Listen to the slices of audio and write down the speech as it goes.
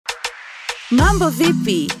Mambo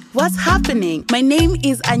Vipi, what's happening? My name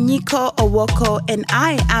is Anyiko Owoko and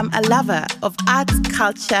I am a lover of arts,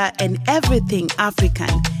 culture and everything African.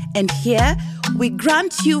 And here, we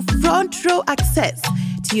grant you front row access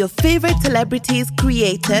to your favorite celebrities,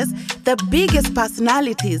 creators, the biggest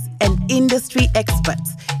personalities and industry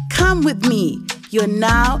experts. Come with me, you're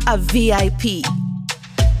now a VIP.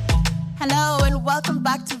 Hello and welcome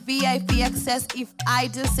back to VIP Access. If I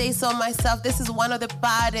do say so myself, this is one of the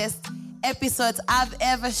baddest episodes I've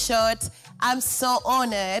ever shot. I'm so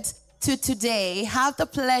honored to today have the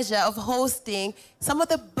pleasure of hosting some of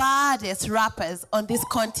the baddest rappers on this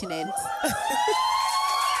continent.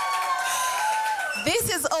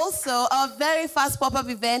 This is also our very first pop-up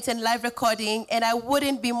event and live recording, and I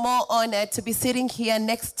wouldn't be more honored to be sitting here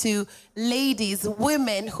next to ladies,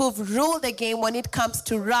 women who've ruled the game when it comes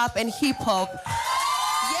to rap and hip-hop.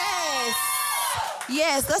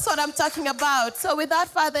 Yes, that's what I'm talking about. So without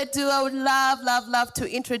further ado, I would love to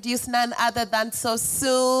introduce none other than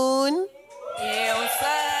Sosuun. Yeah, what's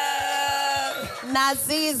up?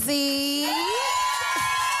 Nazizi.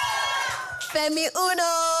 Femi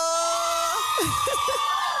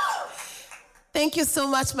Thank you so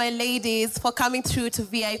much, my ladies, for coming through to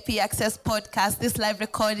VIP Access Podcast, this live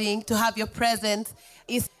recording. To have your presence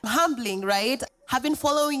is humbling, right? I've been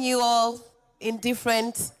following you all in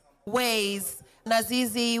different ways.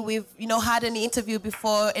 Nazizi, we've had an interview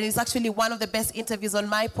before, and it's actually one of the best interviews on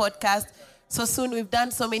my podcast. So soon, we've done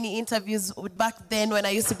so many interviews back then when I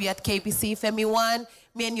used to be at KBC. Femi One,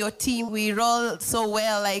 me and your team, we roll so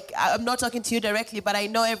well. Like, I'm not talking to you directly, but I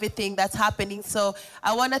know everything that's happening. So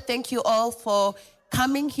I want to thank you all for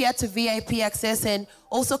coming here to VIP Access and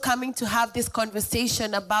also coming to have this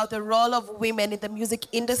conversation about the role of women in the music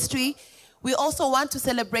industry. We also want to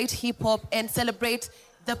celebrate hip-hop and celebrate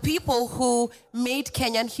the people who made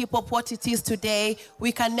Kenyan hip-hop what it is today.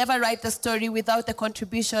 We can never write the story without the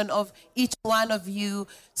contribution of each one of you.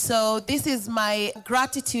 So this is my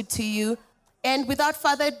gratitude to you. And without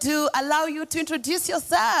further ado, allow you to introduce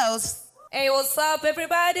yourselves. Hey, what's up,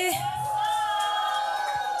 everybody?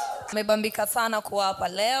 Mebambika sana kuwa hapa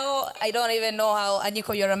leo. I don't even know how,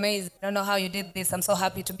 Anyiko, you're amazing. I don't know how you did this. I'm so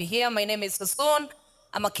happy to be here. My name is Sosuun.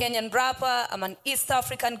 I'm a Kenyan rapper. I'm an East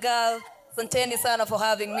African girl. Asanteni sana for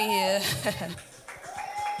having me here.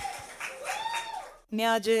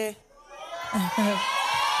 Niaje.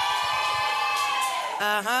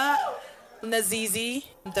 Nazizi,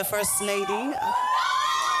 the first lady.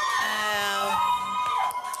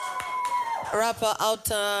 Rapper out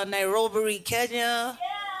Nairobi, Kenya.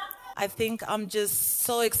 I think I'm just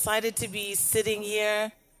so excited to be sitting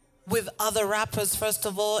here with other rappers. First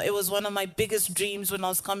of all, it was one of my biggest dreams when I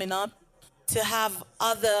was coming up to have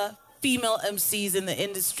other female MCs in the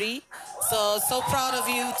industry. So proud of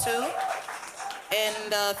you too.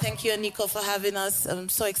 And thank you, Anyiko, for having us. I'm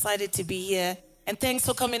so excited to be here. And thanks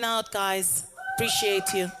for coming out, guys.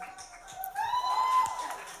 Appreciate you.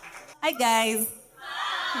 Hi, guys.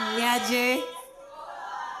 Niaje.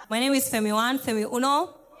 My name is Femi One, Femi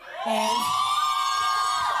Uno. And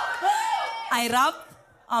I rap.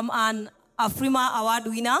 I'm an Afrima Award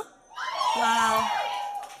winner.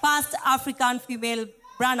 First African female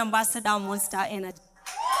brand ambassador, Monster Energy.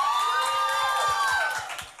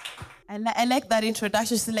 I like that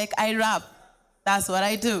introduction. She's like, I rap. That's what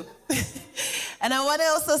I do. And I want to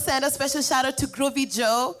also send a special shout out to Groovy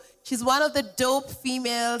Joe. She's one of the dope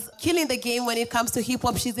females killing the game when it comes to hip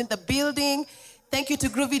hop. She's in the building. Thank you to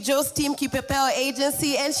Groovy Joe's team, Keep It Pale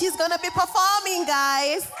Agency. And she's going to be performing,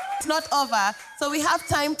 guys. It's not over. So we have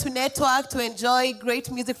time to network, to enjoy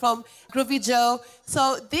great music from Groovy Joe.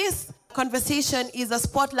 So this conversation is a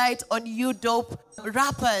spotlight on you dope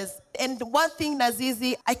rappers. And one thing,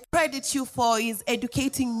 Nazizi, I credit you for is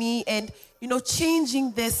educating me and,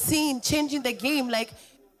 changing the scene, changing the game. Like,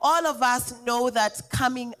 all of us know that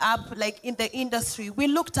coming up, like, in the industry, we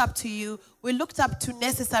looked up to you. We looked up to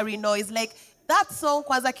Necessary Noise. Like, that song,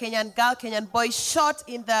 Kwanza Kenyan Girl, Kenyan Boy, shot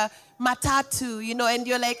in the matatu, and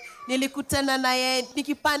you're like, Nilikutana naye,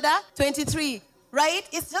 Nikipanda, 23, right?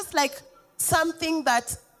 It's just like something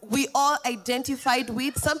that we all identified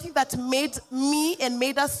with, something that made me and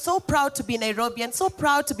made us so proud to be Nairobian, so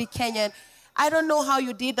proud to be Kenyan. I don't know how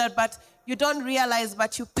you did that, but you don't realize,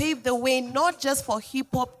 but you paved the way not just for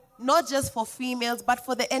hip-hop, not just for females, but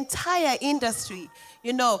for the entire industry.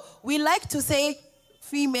 We like to say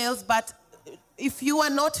females, but if you are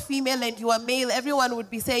not female and you are male, everyone would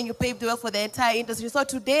be saying you paved the way for the entire industry. So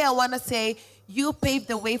today I want to say you paved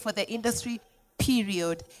the way for the industry,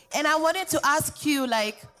 period. And I wanted to ask you,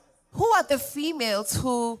 who are the females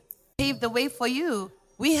who paved the way for you?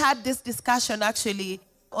 We had this discussion actually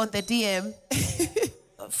on the DM.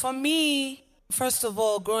 for me, first of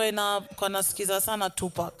all, growing up, konasikiza sana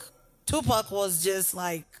Tupac. Tupac was just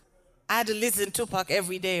like, I had to listen to Tupac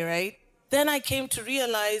every day, right? Then I came to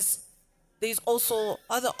realize there's also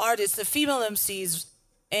other artists, the female MCs.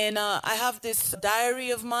 And I have this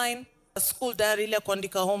diary of mine, a school diary, like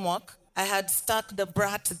Kwandika homework. I had stuck the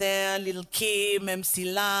Brat there, Lil Kim,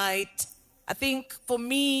 MC Light. I think for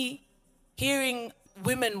me, hearing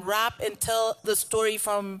women rap and tell the story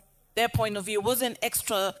from their point of view wasn't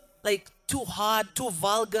extra, like too hard, too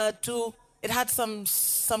vulgar, it had some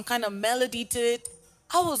kind of melody to it.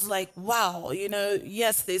 I was like, wow,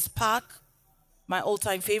 yes, there's Pac, my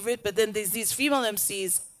all-time favorite, but then there's these female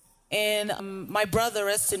MCs. And my brother,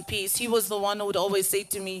 rest in peace, he was the one who would always say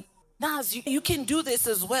to me, Naz, you can do this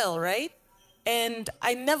as well, right? And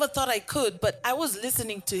I never thought I could, but I was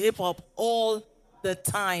listening to hip-hop all the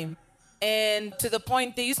time. And to the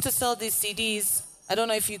point, they used to sell these CDs. I don't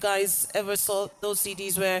know if you guys ever saw those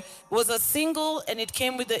CDs where it was a single and it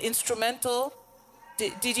came with the instrumental.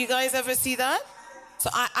 Did you guys ever see that? So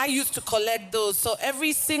I used to collect those. So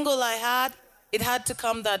every single I had, it had to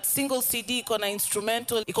come that single CD, ikona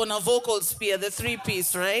instrumental, ikona vocals pia, the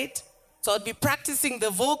 3-piece, right? So I'd be practicing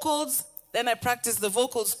the vocals, then I practiced the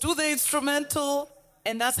vocals to the instrumental,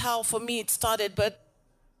 and that's how for me it started. But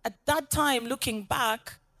at that time, looking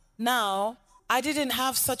back now, I didn't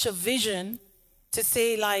have such a vision to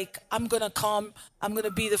say like, I'm gonna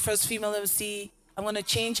be the first female MC, I'm gonna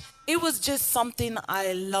change. It was just something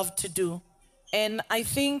I love to do. And I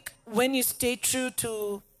think when you stay true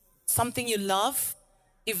to something you love,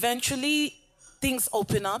 eventually things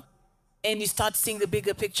open up and you start seeing the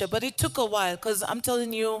bigger picture. But it took a while, because I'm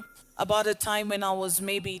telling you about a time when I was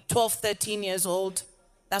maybe 12, 13 years old.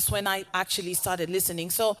 That's when I actually started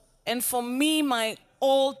listening. So, and for me, my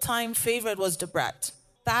all-time favorite was The Brat.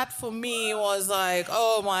 That for me was like,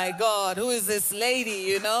 oh my God, who is this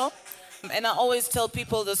lady, And I always tell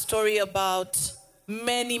people the story about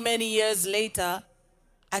many, many years later,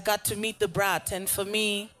 I got to meet The Brat. And for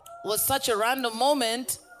me, it was such a random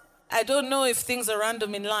moment. I don't know if things are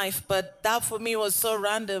random in life, but that for me was so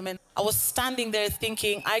random. And I was standing there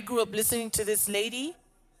thinking, I grew up listening to this lady,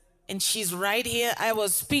 and she's right here. I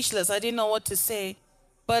was speechless. I didn't know what to say.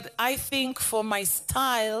 But I think for my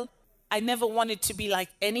style, I never wanted to be like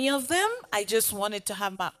any of them. I just wanted to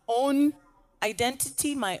have my own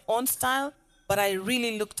identity, my own style. But I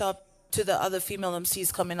really looked up to the other female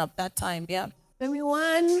MCs coming up that time, yeah.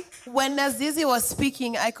 Everyone, when Nazizi was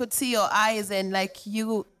speaking, I could see your eyes and like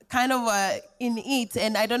you kind of were in it.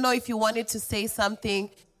 And I don't know if you wanted to say something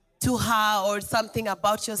to her or something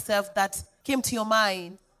about yourself that came to your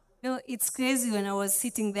mind. It's crazy. When I was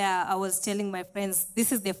sitting there, I was telling my friends,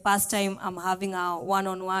 this is the first time I'm having a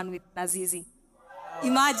one-on-one with Nazizi.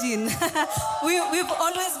 Imagine. We've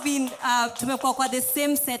always been tumekuwa kwa the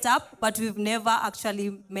same setup, but we've never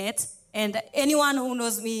actually met. And anyone who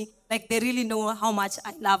knows me, like, they really know how much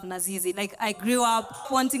I love Nazizi. Like, I grew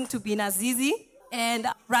up wanting to be Nazizi. And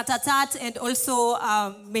Ratatat, and also,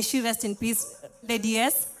 may she rest in peace, Lady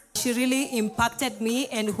S. She really impacted me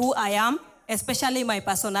and who I am, especially my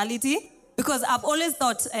personality. Because I've always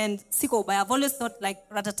thought, and Sikoba, I've always thought like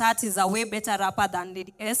Ratatat is a way better rapper than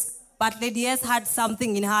Lady S. But Lady S had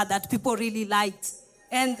something in her that people really liked.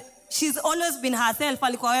 And she's always been herself.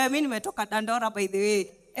 Alikuwa mimi nimetoka Dandora, by the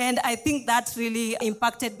way. And I think that really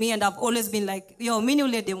impacted me, and I've always been like, mimi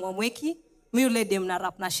ule dem wa mweki, mimi ule dem na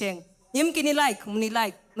rap na sheng. Mkini like, mni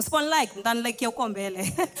like. Msipon like, mtan like yuko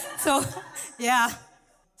mbele. So, yeah.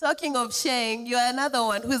 Talking of Sheng, you're another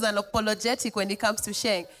one who's unapologetic when it comes to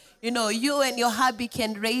Sheng. You and your hubby,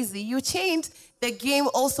 Ken Razy, you changed the game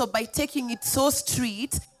also by taking it so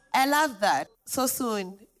street. I love that. So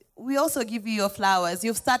soon, we also give you your flowers.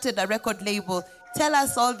 You've started a record label. Tell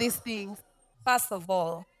us all these things. First of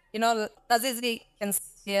all, Nazizi can sit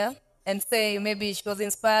here and say maybe she was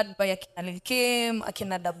inspired by Akina Lil Kim,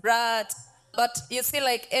 Akina Da Brat. But you see,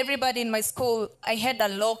 like everybody in my school, I had a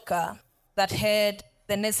locker that had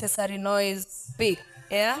the necessary noise big,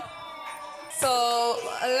 yeah? So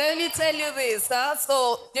let me tell you this.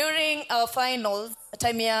 So during our finals,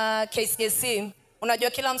 time ya KCSE,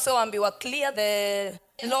 unajua kila mse waambiwa clear the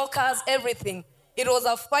lockers, everything. It was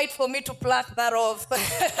a fight for me to pluck that off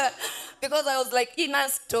because I was like, in a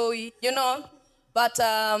story, But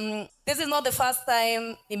this is not the first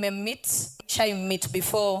time I meet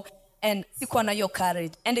before, and sikuwa na your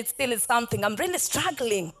courage. And it still is something I'm really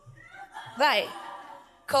struggling, right?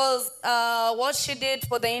 Because what she did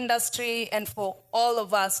for the industry and for all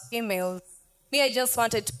of us females, me, I just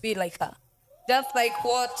wanted to be like her. Just like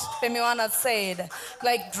what Femiwana said,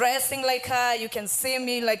 like dressing like her, you can see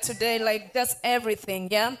me like today, like just everything,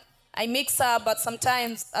 yeah? I mix up, but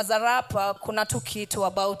sometimes as a rapper, kuna tu kitu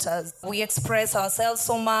about us. We express ourselves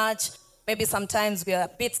so much. Maybe sometimes we are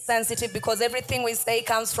a bit sensitive because everything we say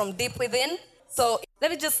comes from deep within. So let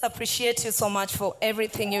me just appreciate you so much for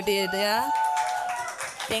everything you did, yeah?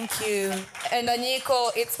 Thank you. And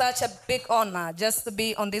Anyiko, it's such a big honor just to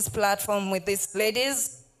be on this platform with these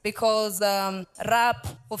ladies because rap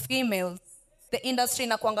for females, the industry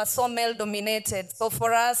inakuanga so male dominated. So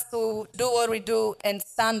for us to do what we do and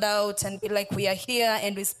stand out and be like we are here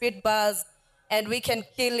and we spit bars and we can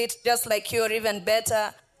kill it just like you or even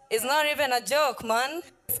better, it's not even a joke, man.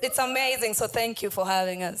 It's amazing. So thank you for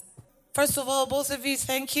having us. First of all, both of you,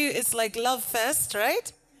 thank you. It's like love fest,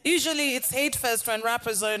 right? Usually it's hate fest when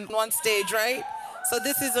rappers are on one stage, right? So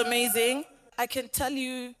this is amazing. I can tell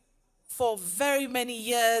you for very many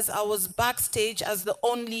years, I was backstage as the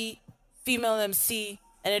only female MC,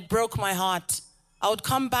 and it broke my heart. I would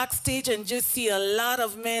come backstage and just see a lot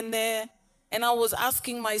of men there, and I was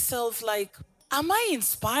asking myself, like, am I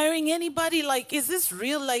inspiring anybody? Like, is this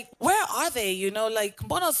real? Like, where are they? You know, like,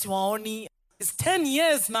 mbona siwaoni? It's 10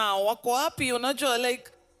 years now. Wako wapi? Unajua,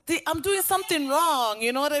 like, I'm doing something wrong.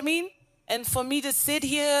 You know what I mean? And for me to sit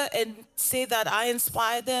here and say that I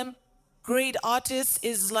inspire them, great artists,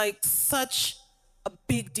 is like such a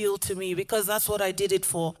big deal to me because that's what I did it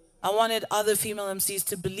for. I wanted other female MCs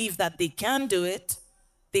to believe that they can do it,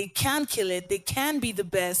 they can kill it, they can be the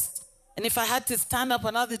best. And if I had to stand up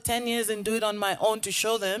another 10 years and do it on my own to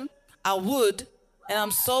show them, I would. And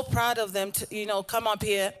I'm so proud of them to, you know, come up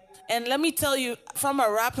here. And let me tell you, from a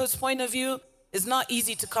rapper's point of view, it's not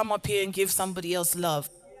easy to come up here and give somebody else love.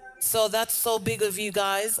 So that's so big of you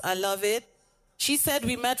guys. I love it. She said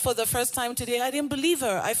we met for the first time today. I didn't believe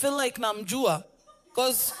her. I feel like namjua.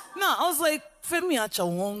 Because, I was like, Femi acha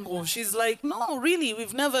wongo. She's like, no, really,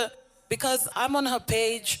 we've never, because I'm on her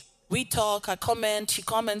page, we talk, I comment, she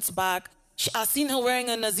comments back. I've seen her wearing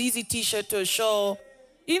a Nazizi t-shirt to a show,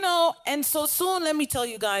 you know, and so soon, let me tell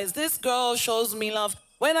you guys, this girl shows me love.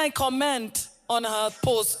 When I comment on her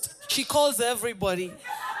post, she calls everybody.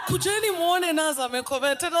 Kujeni muone naza me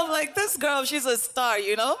commented. I'm like, this girl, she's a star,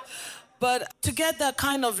 you know? But to get that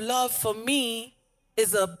kind of love for me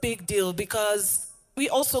is a big deal because we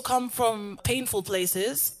also come from painful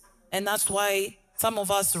places, and that's why some of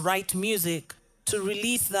us write music to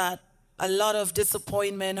release that. A lot of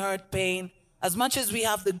disappointment, hurt, pain. As much as we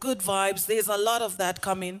have the good vibes, there's a lot of that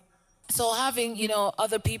coming. So having, you know,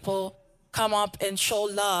 other people come up and show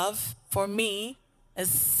love for me is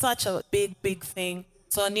such a big, big thing.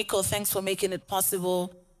 So Anyiko, thanks for making it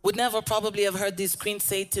possible. Would never probably have heard this queen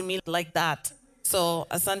say to me like that. So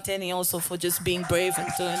asanteni also for just being brave and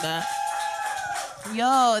doing that.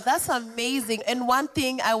 Yo, that's amazing. And one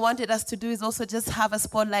thing I wanted us to do is also just have a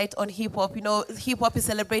spotlight on hip-hop. You know, hip-hop is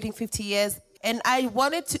celebrating 50 years. And I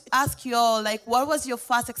wanted to ask you all, like, what was your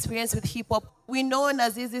first experience with hip-hop? We know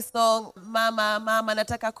Nazizi's song, Mama, Mama,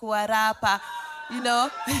 Nataka Kuwa Rapa, you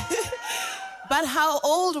know? But how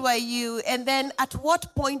old were you? And then at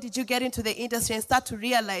what point did you get into the industry and start to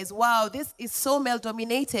realize, wow, this is so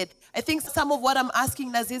male-dominated? I think some of what I'm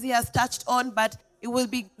asking Nazizi has touched on, but it will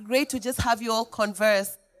be great to just have you all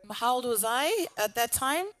converse. How old was I at that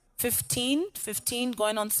time? 15,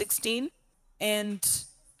 going on 16. And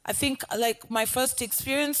I think like my first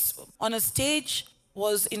experience on a stage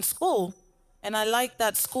was in school. And I like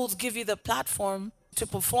that schools give you the platform to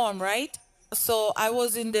perform, right? So I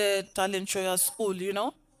was in the talent show school, you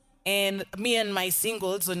know? And me and my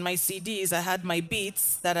singles and my CDs, I had my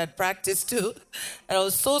beats that I'd practiced too. And I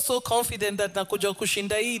was so confident that nakuja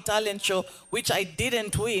kushinda hii talent show, which I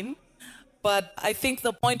didn't win. But I think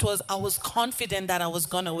the point was I was confident that I was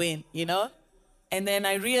gonna win, you know? And then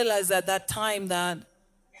I realized at that time that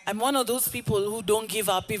I'm one of those people who don't give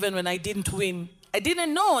up even when I didn't win. I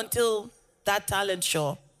didn't know until that talent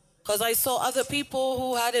show. Because I saw other people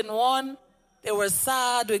who hadn't won. They were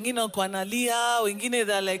sad, wengine kwanalia, wengine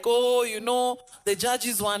they're like, oh, you know, the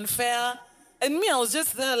judges were unfair. And me, I was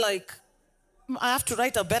just there like, I have to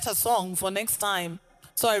write a better song for next time.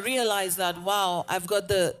 So I realized that, wow, I've got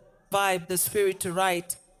the vibe, the spirit to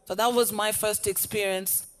write. So that was my first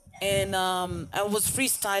experience. And I was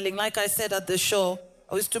freestyling, like I said at the show.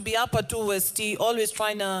 I used to be up at 2 West, always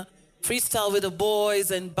trying to freestyle with the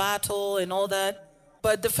boys and battle and all that.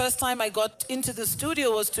 But the first time I got into the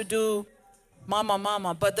studio was to do Mama,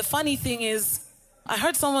 Mama. But the funny thing is, I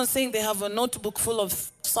heard someone saying they have a notebook full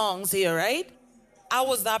of songs here, right? I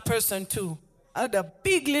was that person too. I had a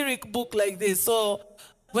big lyric book like this. So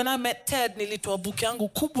when I met Ted, nilitoa book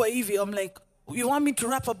yangu kubwa hivi, I'm like, you want me to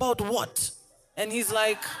rap about what? And he's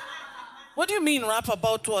like, what do you mean rap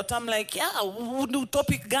about what? I'm like, yeah, we'll do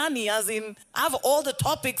topic gani, as in, I have all the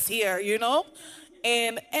topics here, you know?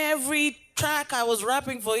 And every track I was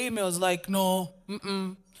rapping for him, it was like, no,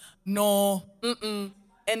 no,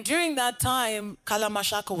 And during that time,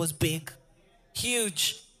 Kalamashaka was big,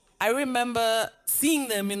 huge. I remember seeing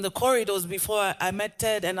them in the corridors before I met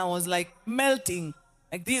Ted, and I was like melting.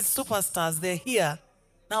 Like, these superstars, they're here.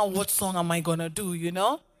 Now what song am I gonna do, you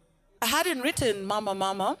know? I hadn't written Mama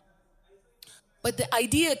Mama, but the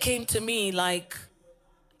idea came to me like,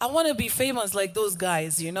 I want to be famous like those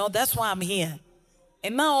guys, you know? That's why I'm here.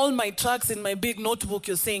 And now all my tracks in my big notebook,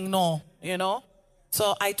 you're saying no, you know?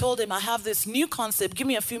 So I told him, I have this new concept. Give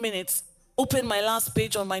me a few minutes. Open my last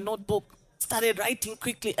page on my notebook. Started writing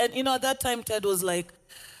quickly. And, you know, at that time, Ted was like,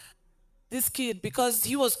 this kid, because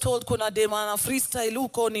he was told, Kuna Demana, freestyle,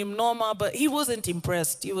 look on him, Norma, but he wasn't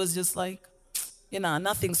impressed. He was just like, you know,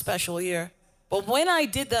 nothing special here. But when I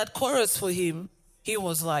did that chorus for him, he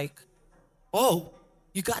was like, oh,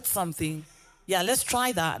 you got something. Yeah, let's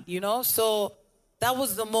try that, you know? So that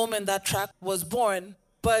was the moment that track was born.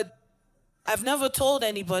 But I've never told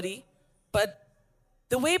anybody, but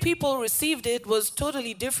the way people received it was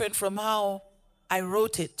totally different from how I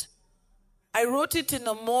wrote it. I wrote it in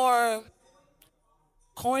a more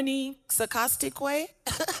corny, sarcastic way.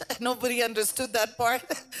 Nobody understood that part,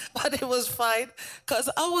 but it was fine. Because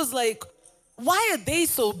I was like, why are they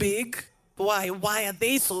so big? Why are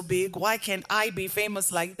they so big? Why can't I be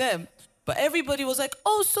famous like them? But everybody was like,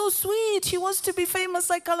 oh, so sweet. She wants to be famous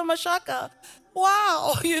like Kalamashaka.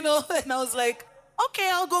 Wow, you know? And I was like, okay,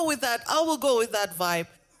 I'll go with that. I will go with that vibe.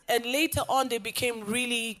 And later on, they became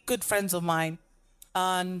really good friends of mine.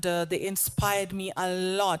 And they inspired me a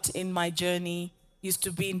lot in my journey. Used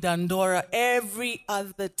to be in Dandora every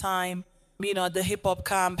other time, you know, at the hip hop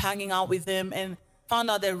camp, hanging out with them, and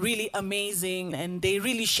found out they're really amazing. And they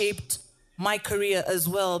really shaped my career as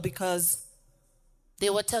well, because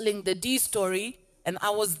they were telling the D story, and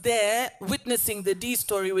I was there witnessing the D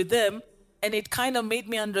story with them. And it kind of made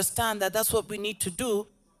me understand that that's what we need to do,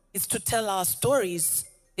 is to tell our stories.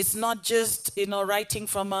 It's not just, you know, writing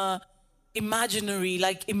from a imaginary,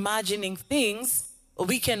 like imagining things.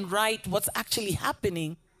 We can write what's actually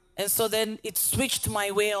happening. And so then it switched my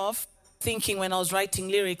way of thinking when I was writing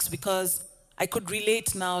lyrics, because I could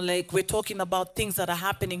relate now, like we're talking about things that are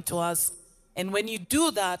happening to us. And when you do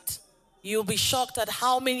that, you'll be shocked at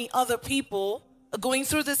how many other people are going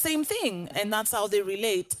through the same thing. And that's how they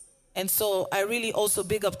relate. And so I really also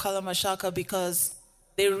big up Kalamashaka, because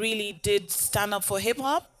they really did stand up for hip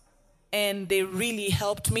hop, and they really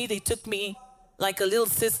helped me. They took me like a little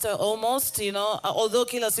sister almost, you know. Although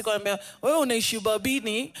kila siku anambia, wewe unaishi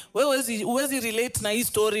Ubabini, huwezi relate na hii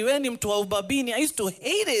story, wewe ni mtu wa Ubabini. I used to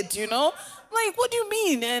hate it, you know. Like, what do you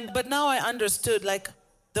mean? But now I understood, like,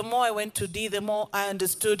 the more I went to D, the more I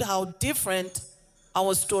understood how different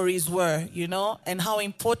our stories were, you know, and how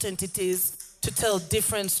important it is to tell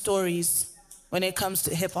different stories when it comes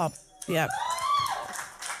to hip hop. Yeah.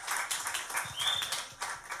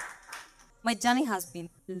 My journey has been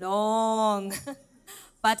long,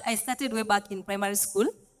 but I started way back in primary school.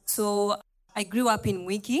 So I grew up in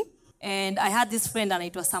Wiki, and I had this friend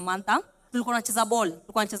anaitwa Samantha. Tulikuwa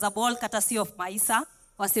tunacheza ball courtesy of Maisa,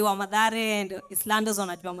 wase wa Madare and Islanders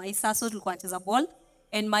wanajua Maisa, so tulikuwa tunacheza ball.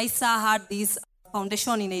 And Maisa had this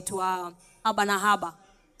foundation inaitwa Haba na Haba.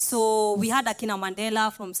 So we had Akina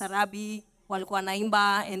Mandela from Sarabi, walikuwa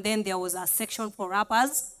naimba, and then there was a section for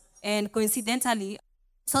rappers. And coincidentally,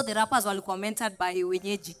 so the rappers were commented by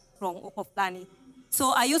Wenyeji from Okoflani.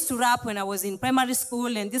 So I used to rap when I was in primary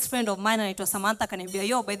school, and this friend of mine, and it was Samantha, kaniambia,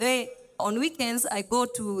 yo, by the way, on weekends, I go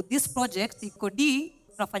to this project, Ikodi,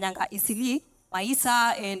 tunafanyanga Isili,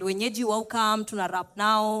 Maisa, and Wenyeji welcome, tuna rap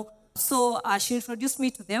now. So she introduced me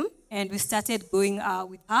to them, and we started going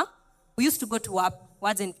with her. We used to go to WAP,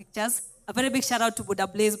 Words and Pictures. A very big shout out to Buddha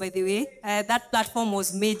Blaze, by the way. That platform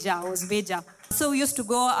was major. So we used to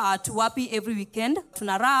go to Wapi every weekend,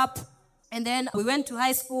 tuna rap. And then we went to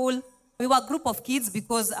high school. We were a group of kids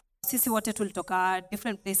because sisi wote tulitoka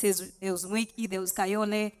different places. There was Mwiki, there was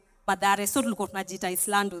Kayole, Madare. So tulikuwa tunajita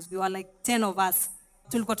Islandos. We were like 10 of us.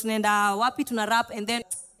 Tulikuwa tunaenda Wapi, tuna rap, and then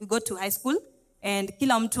we go to high school. And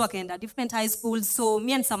kila mtu akaenda different high schools. So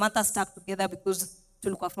me and Samantha stuck together because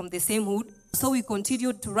tulikuwa from the same hood. So we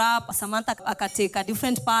continued to rap. Samantha akatake a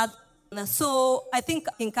different path. So I think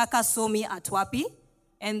Kinkaka saw me at Wapi,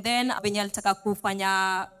 and then venye alitaka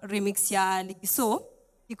kufanya remix ya Ligiso,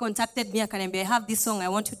 he contacted me akaniambia, I have this song, I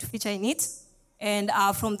want you to feature in it. And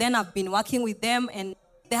from then I've been working with them, and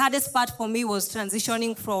the hardest part for me was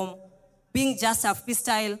transitioning from being just a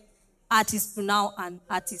freestyle artist to now an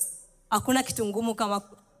artist. Hakuna kitu ngumu kama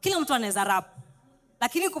kila mtu anaweza rap.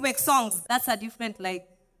 Lakini ku make songs, that's a different like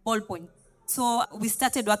ballpoint. So we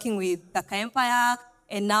started working with Kaka Empire,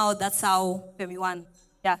 and now that's how Femi won.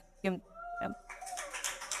 Yeah.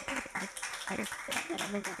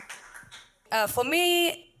 For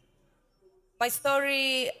me, my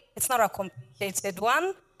story, it's not a complicated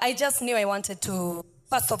one. I just knew I wanted to,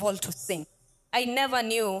 first of all, to sing. I never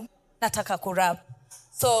knew nataka kurap.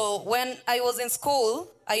 So when I was in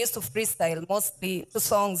school, I used to freestyle mostly to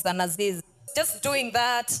songs than Nazizi. Just doing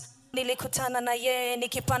that, nilikutana na ye,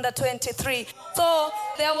 nikipanda 23. So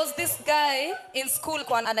there was this guy in school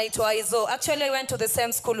kwa anaitwa Izo. Actually, I went to the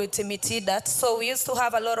same school with Timitidat. So we used to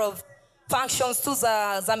have a lot of functions to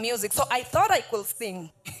the music. So I thought I could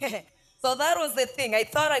sing. So that was the thing. I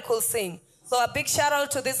thought I could sing. So a big shout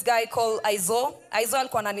out to this guy called Izo. Izo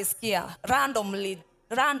alikuwa ananisikia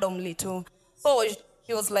randomly too. So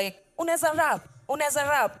he was like, unaweza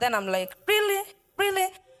rap. Then I'm like, really?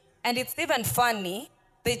 And it's even funny.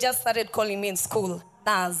 They just started calling me in school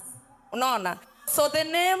Naz. Unaona? So the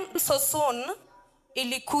name Sosuun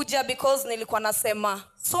ilikuja because nilikuwa nasema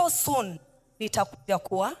so soon nitakuja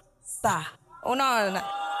kuwa star. Unaona?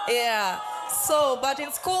 Yeah. So, but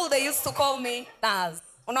in school they used to call me Naz.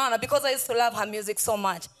 Unaona? Because I used to love her music so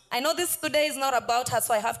much. I know this today is not about her,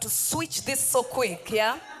 so I have to switch this so quick,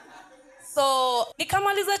 yeah? So,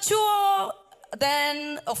 nikamaliza chuo,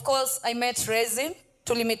 then of course I met Rezi.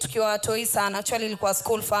 Tulimit tukiwa watoi sana. Actually ilikuwa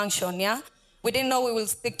school function, yeah? We didn't know we will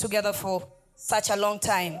stick together for such a long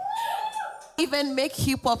time. Even make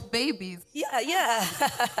hip-hop babies. Yeah.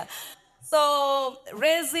 So,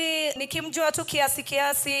 Rezi, nikimjua tu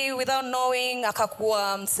kiasi without knowing,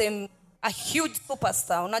 akakuwa a huge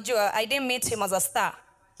superstar. Unajua, I didn't meet him as a star.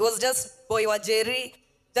 He was just boy wa Jerry,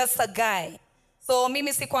 just a guy. So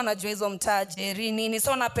mimi sikuwa najua hizo mtaa Jerry nini.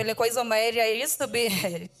 So napelekwa hizo area. I used to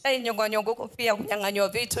be nyongo pia kunyang'anywa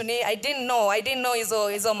vitu ni. I didn't know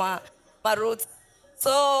hizo ma roots.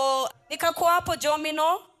 So nikakuwa hapo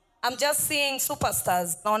Jomino. I'm just seeing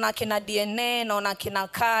superstars. Naona kina DNA, naona kina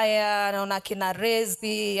Kaya, naona kina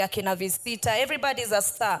Rezi, akina Visita. Everybody's a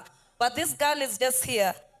star. But this girl is just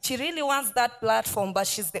here. She really wants that platform, but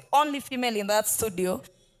she's the only female in that studio.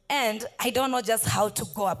 And I don't know just how to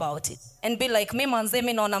go about it. And be like,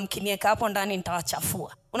 mimi naona mkinieka hapo ndani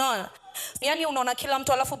nitawachafua. Unaona? Yani unaona kila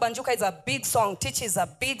mtu alafu Banjuka is a big song, Teach is a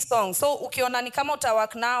big song. So ukiona ni kama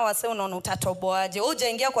utawak nao, wase unaona utatoboaje.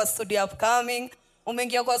 Ujaingia kwa studio upcoming,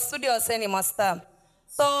 umeingia kwa studio wase ni master.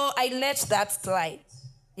 So I let that slide.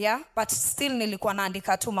 Yeah, but still nilikuwa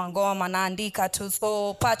naandika tu mangoma, naandika tu.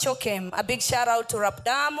 So Pacho came. A big shout out to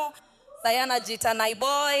Rapdamu. Sayana Jita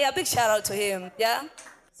Naiboy, a big shout out to him. Yeah.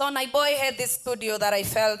 So Naiboy had this studio that I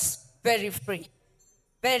felt very free.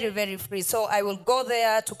 Very, very free. So I will go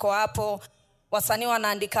there, tuko hapo, wasanii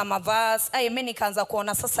wanaandika mavasi. Mimi nikaanza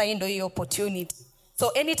kuona sasa hii ndio hiyo opportunity. So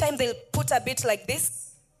anytime they'll put a bit like this,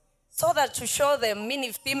 so that to show them,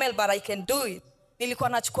 mimi female but I can do it. Nilikuwa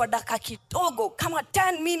nachukua dakika kidogo, kama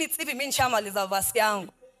 10 minutes hivi mimi nishamaliza verse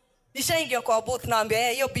yangu. Nishaingia kwa booth naambia,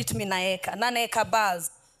 hiyo beat mimi naeka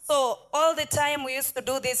bars. So all the time we used to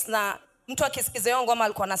do this na mtu akisikiza hiyo ngoma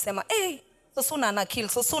alikuwa anasema, Sosuun ana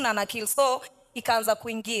kill. So ikaanza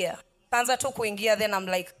tu kuingia, then I'm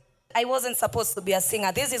like, I wasn't supposed to be a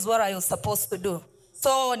singer. This is what I was supposed to do.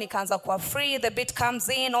 So nikaanza kuwa free, the beat comes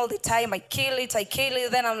in all the time, I kill it,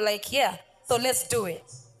 then I'm like, yeah, so let's do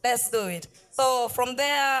it. So from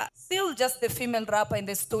there, still just the female rapper in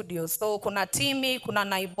the studio. So kuna Timmy, kuna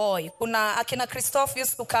Naiboy, kuna akina Christoph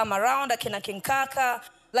used to come around, akina King Kaka,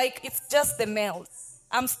 like it's just the males.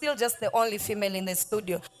 I'm still just the only female in the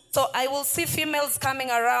studio. So I will see females coming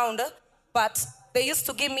around, but they used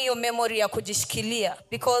to give me your memory ya kujishikilia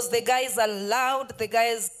because the guys are loud, the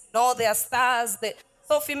guys know they are stars.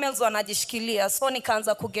 So females wanajishikilia. So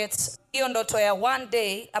nikaanza kuget hiyo ndoto ya one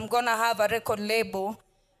day I'm gonna have a record label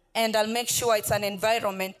and I'll make sure it's an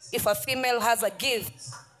environment. If a female has a gift,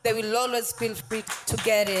 they will always feel free to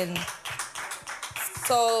get in.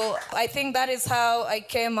 So I think that is how I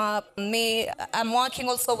came up. I'm working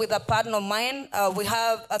also with a partner of mine. We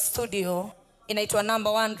have a studio inaitwa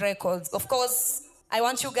Number One Records. Of course, I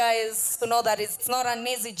want you guys to know that it's not an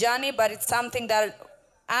easy journey, but it's something that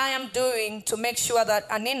I am doing to make sure that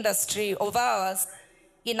an industry of ours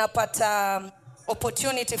inapata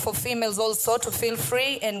opportunity for females also to feel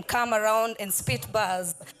free and come around and spit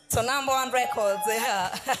bars. So Number One Records,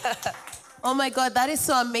 yeah. Oh my God, that is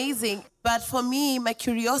so amazing. But for me, my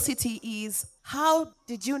curiosity is, how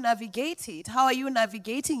did you navigate it? How are you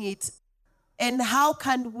navigating it? And how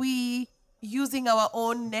can we, using our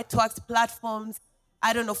own networks, platforms,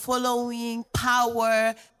 following,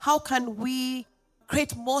 power, how can we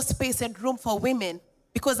create more space and room for women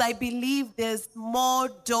because I believe there's more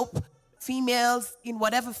dope females in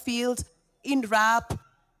whatever field in rap,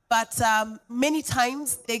 but many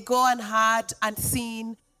times they go unheard,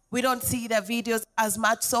 unseen. We don't see their videos as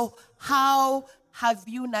much. So how have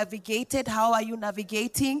you navigated? How are you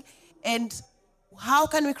navigating? And how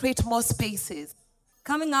can we create more spaces?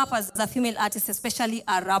 Coming up as a female artist, especially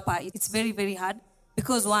a rapper, it's very, very hard.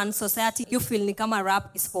 Because one, society, you feel ni kama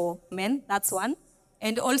rap is for men, that's one.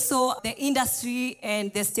 And also the industry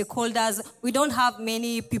and the stakeholders, we don't have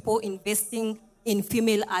many people investing in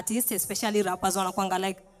female artists, especially rappers. Wanakuanga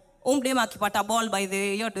like, umdema akipata ball, by the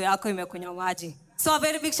way, yodo yako imekunywa maji. So a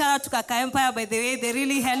very big shout out to Kaka Empire, by the way. They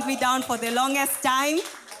really held me down for the longest time.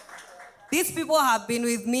 These people have been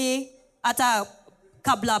with me ata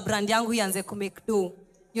kabla brand yangu ianze kumake do.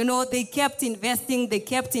 You know, they kept investing.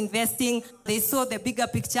 They saw the bigger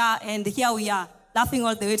picture, and here we are, laughing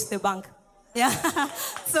all the way to the bank. Yeah.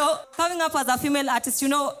 So coming up as a female artist, you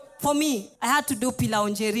know, for me, I had to do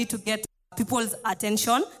pilaonjeri to get people's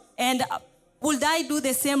attention. And would I do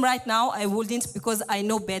the same right now? I wouldn't, because I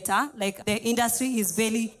know better. Like, the industry is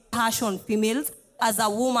very harsh on females. As a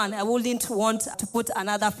woman, I wouldn't want to put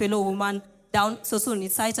another fellow woman down. Sosuun,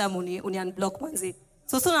 it's high time uni unblock manzi.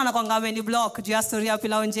 Sosuun anakwanga ameni block juu ya story ya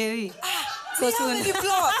pilaonjeri. Sosuun.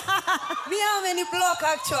 Me how many block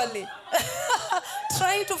actually?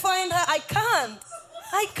 Trying to find her, I can't.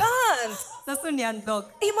 Sosuun ni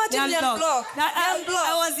unblock. Imagine ni unblock.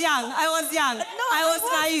 I was young. No, I was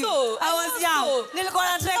naive. I was young. Nilikuwa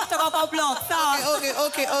na try kutoka kwa block.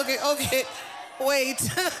 Okay. Wait.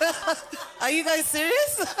 Are you guys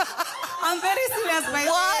serious? I'm very serious, by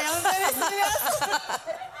the way. I'm very serious.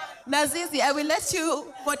 Nazizi, I will let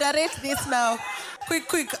you moderate this now.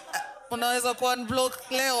 Quick. Unaweza kuwa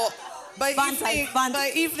unblock leo. By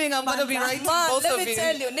evening, I'm going to be writing both of you. Let me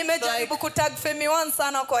tell you, nimejaribu kutag Femi once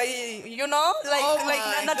sana kwa hii, you know?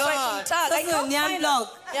 Not trying to tag. I can't find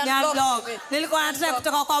Nyan-block. Nilikuwa na try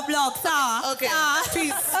kutoka kwa block, sawa? Okay,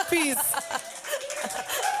 peace.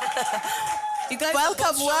 You guys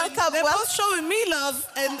welcome. They're both showing me love,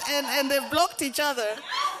 and they've blocked each other.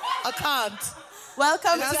 I can't.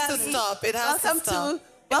 Welcome it has to stop. It has to stop.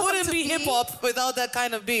 It wouldn't be hip-hop without that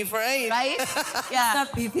kind of beef, right? Right? Yeah. It's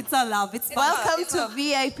not beef, it's a love. Welcome to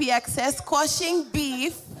VIP Access, squashing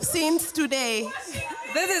beef since today.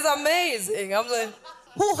 This is amazing. I'm like,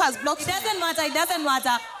 who has blocked It doesn't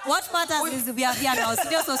matter. What matters is we are here now.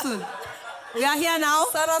 Still so soon. We are here now.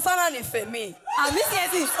 Sana ni Femi. Mi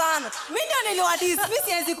siwezi sana. Mi ndio niliwadis. Mi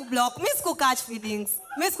siwezi kublock. Mi siku catch feelings.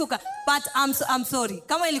 But I'm sorry.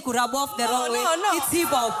 Kama ilikurub off the wrong way. No. It's hip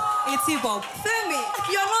hop. Femi,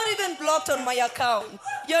 you're not even blocked on my account.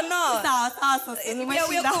 You're not. Yeah,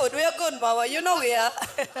 we are good, Mama. You know we are.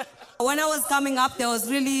 When I was coming up, there was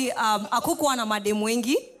really akukuwa na mademu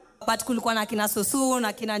wengi, but kulikuwa na kina Sosuun,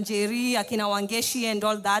 akina Njeri, akina Wangeshi and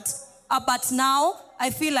all that. But now I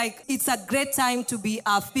feel like it's a great time to be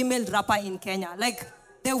a female rapper in Kenya. Like,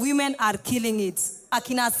 the women are killing it.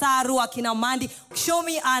 Akina Saru, Akina Mandi. Show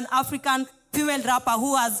me an African female rapper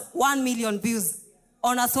who has 1 million views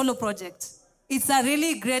on a solo project. It's a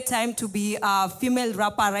really great time to be a female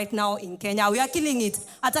rapper right now in Kenya. We are killing it.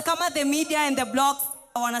 Hata kama the media and the blogs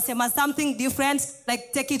wanasema something different,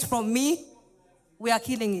 like take it from me, we are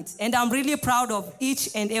killing it. And I'm really proud of each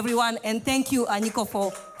and everyone. And thank you, Anyiko,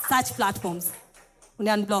 for such platforms.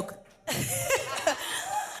 Unblog.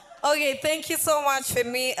 Okay, thank you so much for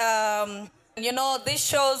me. You know, this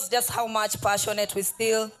shows just how much passionate we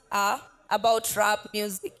still are about rap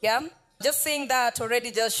music, yeah? Just seeing that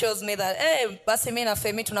already just shows me that, hey, basi mimi na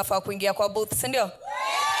Femi tunafaa kuingia kwa booth, si ndio?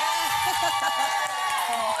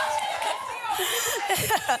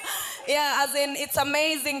 Yeah, as in, it's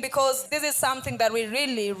amazing because this is something that we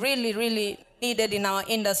really needed in our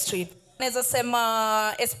industry. Naweza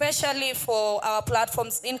sema, especially for our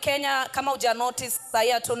platforms in Kenya, kama uja notice,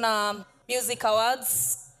 saya tuna music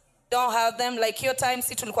awards, don't have them. Like your time,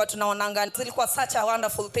 si tulikuwa tunaonanga, zilikuwa such a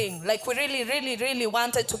wonderful thing. Like we really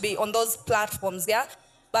wanted to be on those platforms, yeah?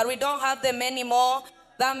 But we don't have them anymore.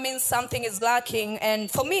 That means something is lacking.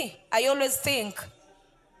 And for me, I always think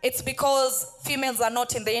it's because females are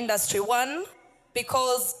not in the industry. One,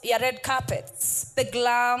 because red carpets, the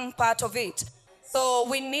glam part of it. So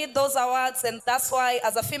we need those awards, and that's why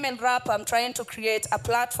as a female rapper, I'm trying to create a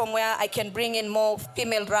platform where I can bring in more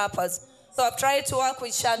female rappers. So I've tried to work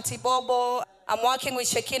with Shanti Bobo. I'm working with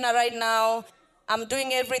Shekina right now. I'm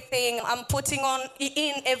doing everything. I'm putting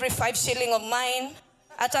in every 5 shilling of mine.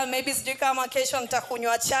 Ata maybe sijui kama kesho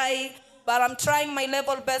nitakunywa chai, but I'm trying my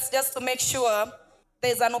level best just to make sure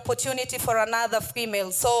there's an opportunity for another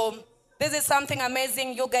female. So this is something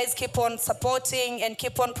amazing. You guys keep on supporting and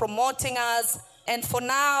keep on promoting us. And for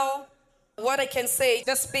now, what I can say,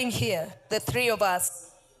 just being here, the three of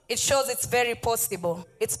us, it shows it's very possible.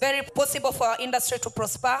 It's very possible for our industry to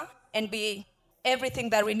prosper and be everything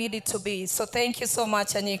that we need it to be. So thank you so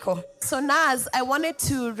much, Anyiko. So Naz, I wanted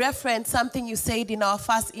to reference something you said in our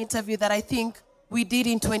first interview that I think we did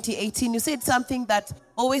in 2018. You said something that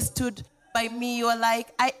always stood by me. You were like,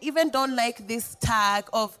 I even don't like this tag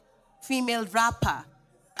of female rapper.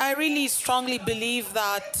 I really strongly believe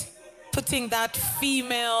that putting that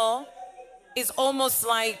female is almost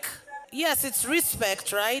like, yes, it's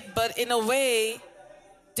respect, right? But in a way,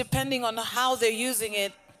 depending on how they're using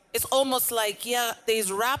it, it's almost like, yeah,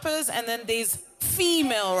 there's rappers and then there's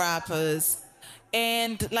female rappers.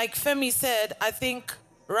 And like Femi said, I think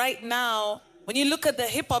right now, when you look at the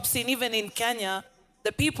hip hop scene, even in Kenya,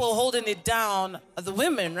 the people holding it down are the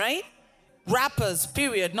women, right? Rappers,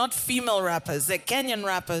 period, not female rappers, they're Kenyan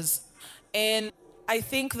rappers. And I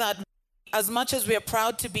think that as much as we are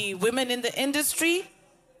proud to be women in the industry,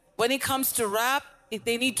 when it comes to rap,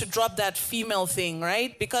 they need to drop that female thing,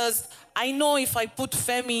 right? Because I know if I put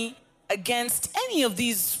Femi against any of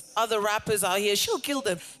these other rappers out here, she'll kill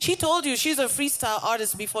them. She told you she's a freestyle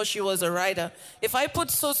artist before she was a writer. If I put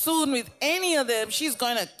Sosuun with any of them, she's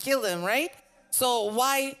going to kill them, right? So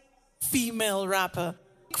why female rapper?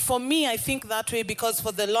 For me, I think that way because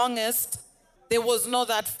for the longest, there was no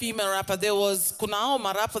that female rapper. There was kuna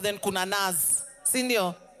Oma rapper, then kuna Naz.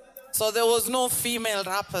 Sindio? So there was no female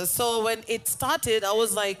rapper. So when it started, I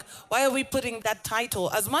was like, why are we putting that title?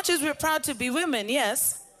 As much as we're proud to be women,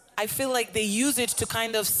 yes, I feel like they use it to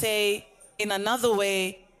kind of say in another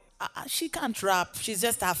way, she can't rap. She's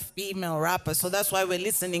just a female rapper. So that's why we're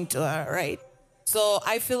listening to her, right? So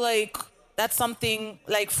I feel like that's something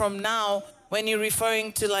like from now, when you're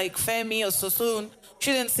referring to like Femi or Sosuun,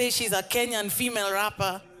 shouldn't say she's a Kenyan female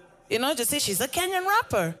rapper. You know, just say she's a Kenyan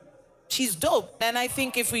rapper. She's dope. And I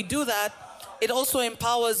think if we do that, it also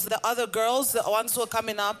empowers the other girls, the ones who are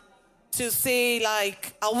coming up, to say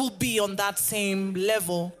like, I will be on that same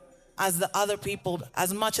level as the other people,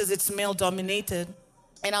 as much as it's male dominated.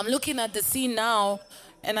 And I'm looking at the scene now,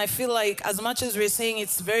 and I feel like as much as we're saying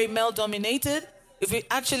it's very male dominated, if we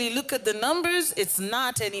actually look at the numbers, it's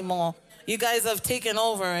not anymore. You guys have taken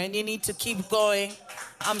over and you need to keep going.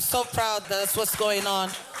 I'm so proud that's what's going on.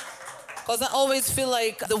 Because I always feel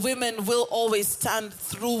like the women will always stand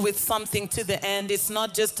through with something to the end. It's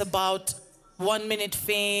not just about 1 minute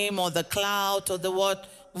fame or the clout or the what.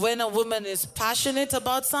 When a woman is passionate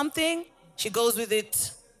about something, she goes with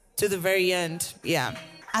it to the very end. Yeah.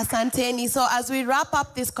 Asanteni. So as we wrap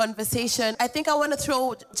up this conversation, I think I want to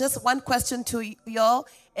throw just one question to y'all,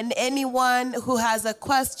 and anyone who has a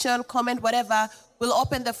question, comment, whatever, we'll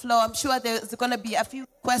open the floor. I'm sure there's going to be a few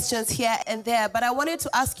questions here and there, but I wanted to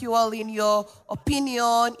ask you all, in your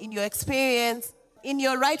opinion, in your experience, in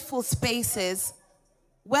your rightful spaces,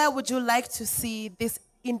 where would you like to see this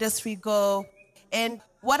industry go? And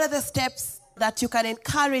what are the steps that you can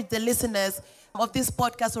encourage the listeners of this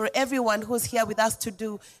podcast or everyone who's here with us to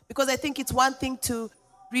do? Because I think it's one thing to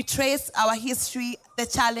retrace our history, the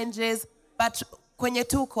challenges, but kwenye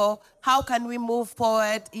tuko, how can we move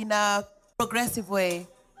forward in a progressive way?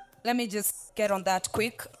 Let me just get on that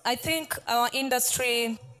quick. I think our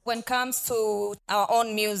industry, when it comes to our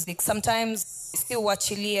own music, sometimes still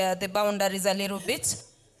wachilia the boundaries a little bit.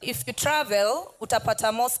 If you travel,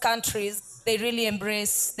 utapata most countries, they really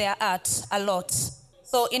embrace their art a lot.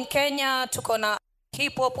 So in Kenya, tuko na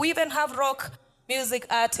hip-hop. We even have rock music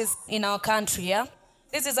artists in our country, yeah?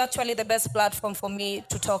 This is actually the best platform for me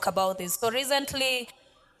to talk about this. So recently,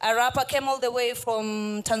 a rapper came all the way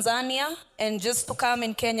from Tanzania, and just to come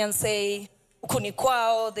in Kenya and say, ukuni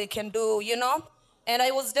kwao, they can do, you know? And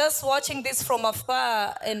I was just watching this from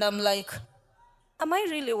afar, and I'm like, am I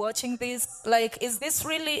really watching this? Like, is this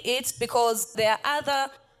really it? Because there are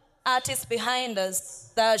other artists behind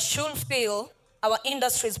us that should feel our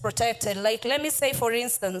industry is protected. Like, let me say, for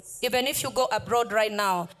instance, even if you go abroad right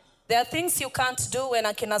now, there are things you can't do when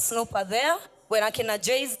Akina Snoop are there, when Akina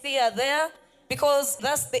Jay-Z are there, because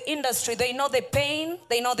that's the industry. They know the pain,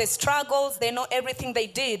 they know the struggles, they know everything they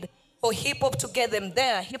did for hip-hop to get them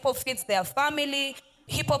there. Hip-hop feeds their family.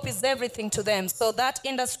 Hip-hop is everything to them. So that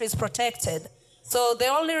industry is protected. So the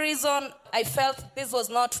only reason I felt this was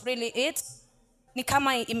not really it, ni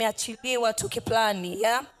kama imeachiliwa tukiplani,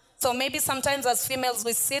 yeah? So maybe sometimes as females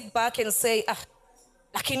we sit back and say,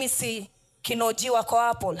 lakini si Kinoji wako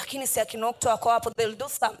hapo, lakini si Akinokto wako hapo, they'll do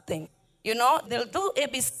something. You know, they'll do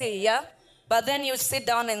ABC, yeah? But then you sit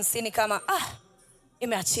down and see ni kama,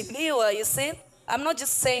 imeachiliwa, you see? I'm not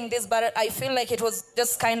just saying this, but I feel like it was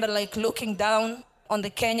just kind of like looking down on the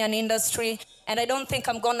Kenyan industry. And I don't think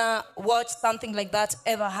I'm gonna watch something like that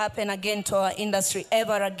ever happen again to our industry,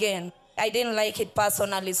 ever again. I didn't like it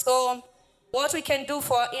personally. So what we can do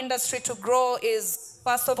for our industry to grow is,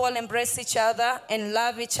 first of all, embrace each other and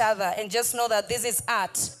love each other and just know that this is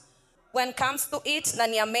art. When it comes to it, na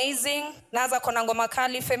ni amazing. Naza kona ngoma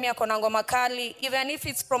kali, Femi akona ngoma kali. Even if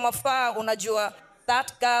it's from afar, unajua,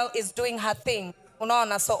 that girl is doing her thing.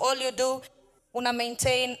 Unaona, so all you do, una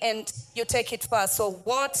maintain and you take it fast. So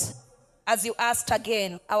what, as you asked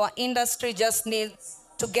again, our industry just needs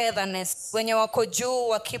togetherness. When you wako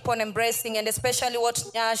juu, we keep on embracing, and especially what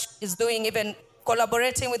Nyash is doing, even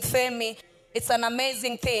collaborating with Femi, it's an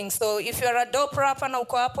amazing thing. So if you're a dope rapper na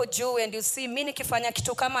uko hapo juu and you see mimi nikifanya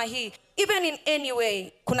kitu kama hii, even in any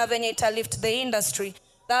way, kuna venye ita lift the industry.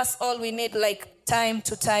 That's all we need, like time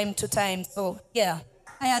to time to time. So yeah.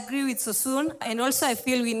 I agree with Sosuun, and also I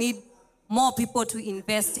feel we need more people to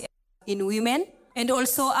invest in women, and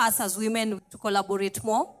also us as women to collaborate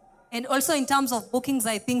more. And also in terms of bookings,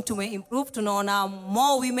 I think to improve, tunaona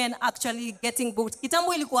more women actually getting booked.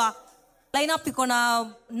 Kitambo ilikuwa lineup iko na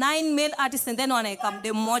 9 male artists and then wanaeka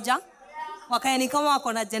mdem mmoja. Wakaeni kama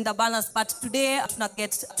wako na gender balance, but today tuna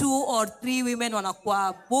get 2 or 3 women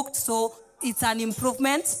wanakuwa booked, so it's an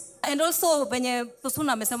improvement. And also venye Sosuun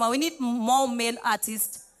amesema, we need more male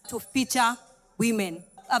artists to feature women.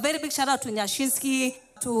 A very big shout out to Nyashinsky,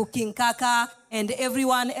 to King Kaka, and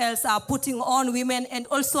everyone else are putting on women, and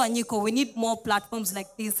also Anyiko. We need more platforms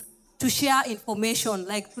like this to share information,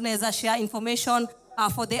 like tunaweza share information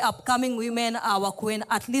for the upcoming women, wakuwe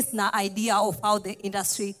at least na idea of how the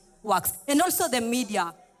industry works. And also the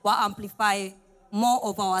media will amplify more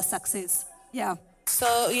of our success. Yeah.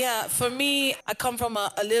 So yeah, for me, I come from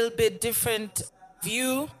a little bit different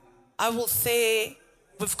view. I will say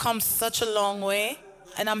we've come such a long way,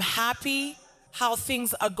 and I'm happy how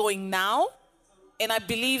things are going now. And I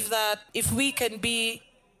believe that if we can be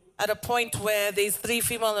at a point where there's 3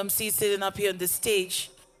 female MCs sitting up here on the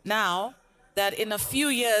stage now, that in a few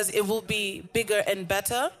years it will be bigger and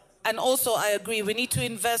better. And also I agree, we need to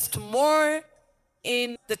invest more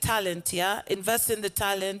in the talent, yeah? Invest in the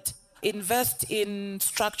talent, invest in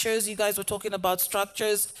structures. You guys were talking about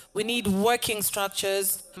structures. We need working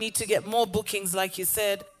structures. We need to get more bookings, like you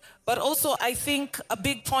said. But also I think a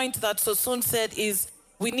big point that Sosuun said is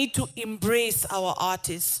we need to embrace our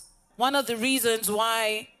artists. One of the reasons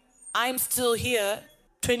why I'm still here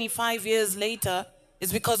 25 years later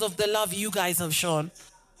is because of the love you guys have shown,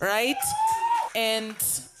 right? And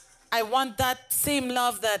I want that same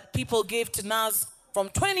love that people gave to Nas from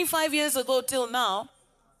 25 years ago till now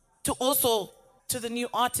to also to the new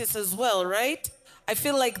artists as well, right? I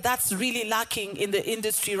feel like that's really lacking in the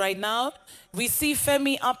industry right now. We see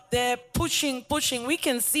Femi up there pushing. We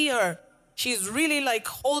can see her. She's really like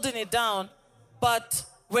holding it down, but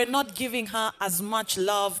we're not giving her as much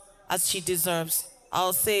love as she deserves.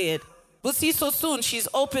 I'll say it. We'll see Sosuun. She's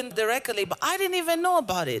opened the record label. I didn't even know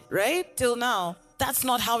about it, right? Till now. That's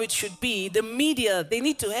not how it should be. The media, they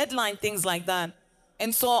need to headline things like that.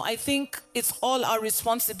 And so I think it's all our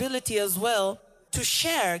responsibility as well to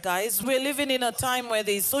share, guys. We're living in a time where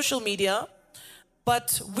there's social media,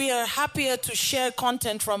 but we are happier to share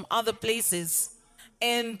content from other places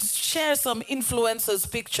and share some influencer's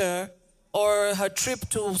picture or her trip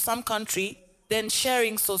to some country than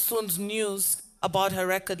sharing Sosuun's news about her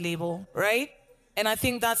record label, right? And I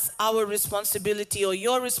think that's our responsibility, or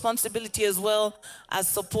your responsibility as well as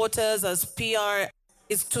supporters, as PR,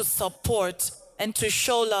 is to support and to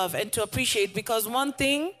show love and to appreciate. Because one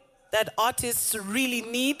thing that artists really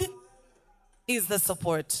need is the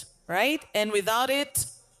support, right? And without it,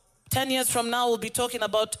 10 years from now, we'll be talking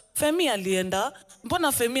about Femi alienda,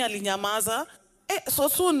 mbona Femi alinyamaza?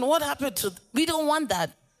 Sosuun, what happened to... We don't want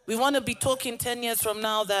that. We want to be talking 10 years from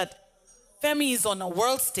now that Femi is on a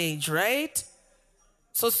world stage, right?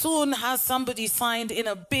 Sosuun has somebody signed in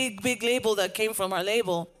a big, big label that came from our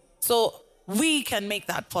label. So we can make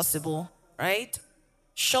that possible, right?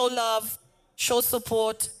 Show love, show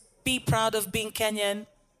support, be proud of being Kenyan,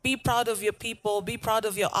 be proud of your people, be proud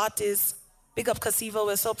of your artists. Big up Kasiva,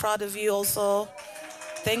 we're so proud of you also.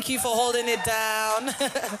 Thank you for holding it down.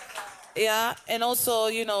 Yeah, and also,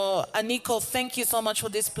 you know, Anyiko, thank you so much for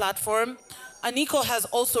this platform. Anyiko has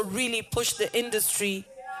also really pushed the industry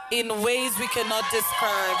in ways we cannot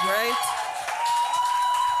describe, right?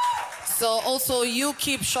 So also you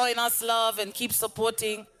keep showing us love and keep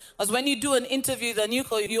supporting. Because when you do an interview with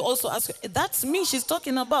Anyiko, you also ask, that's me she's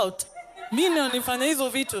talking about.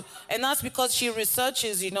 And that's because she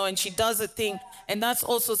researches, you know, and she does a thing. And that's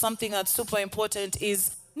also something that's super important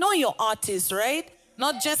is know your artist, right?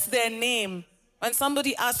 Not just their name. When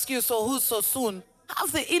somebody asks you, so who's Sosuun?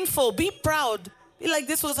 Have the info. Be proud. Be like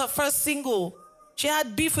this was her first single. She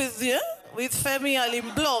had beef with Femi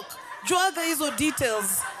Alim Block. Juaga hizo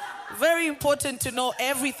details. Very important to know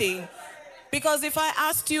everything. Because if I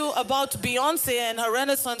asked you about Beyonce and her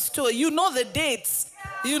Renaissance tour, you know the dates.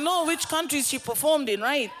 You know which countries she performed in,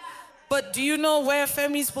 right? But do you know where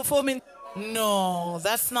Femi's performing? No,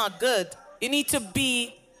 that's not good. You need to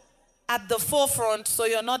be at the forefront so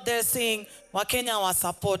you're not there saying, Wakenya wa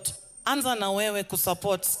support. Anza na wewe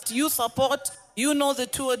kusupport. You support, you know the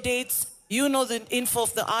tour dates, you know the info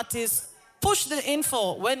of the artist. Push the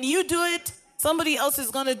info. When you do it, somebody else is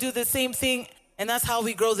going to do the same thing, and that's how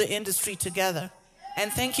we grow the industry together.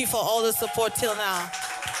 And thank you for all the support till now.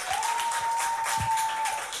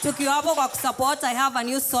 Tukiwa hapo kwa kusupport, I have a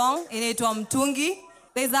new song inaitwa Mtungi.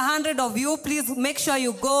 There's 100 of you. Please make sure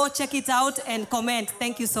you go check it out and comment.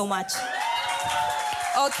 Thank you so much.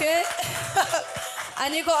 Okay.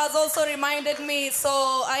 Anyiko has also reminded me, so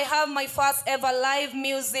I have my first ever live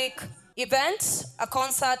music event, a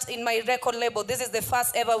concert in my record label. This is the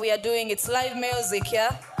first ever we are doing. It's live music,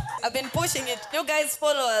 yeah? I've been pushing it. You guys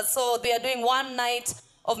follow us. So we are doing one night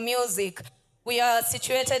of music. We are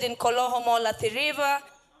situated in Koloho Mall at the river.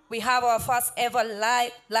 We have our first ever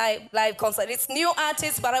live concert. It's new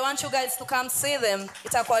artists, but I want you guys to come see them.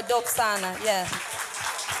 Itakuwa dope sana, yeah.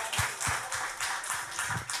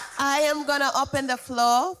 I am going to open the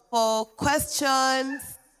floor for questions,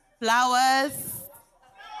 flowers.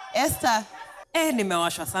 Esther.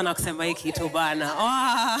 Nimewashwa sana kusema hii kitu bana.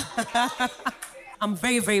 I'm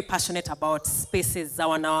very, very passionate about spaces za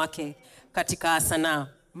wanawake katika sanaa.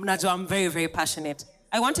 Mnajua, I'm very, very passionate.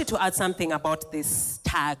 I wanted to add something about this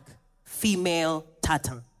tag, female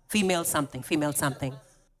tata, female something, female something.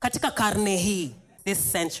 Katika karne hii,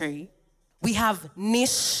 this century, we have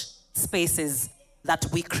niche spaces that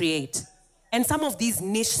we create. And some of these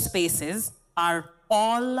niche spaces are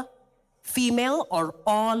all female or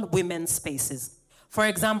all women spaces. For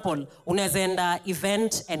example, unaweza enda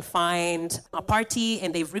event and find a party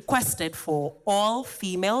and they've requested for all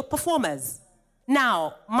female performers.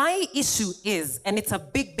 Now, my issue is, and it's a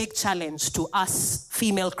big, big challenge to us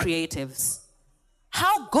female creatives,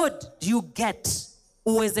 how good do you get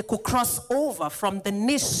uweze ku cross over from the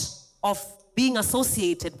niche of being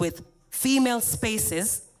associated with female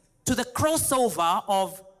spaces to the crossover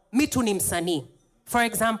of mitu ni msanii? For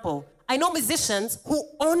example, I know musicians who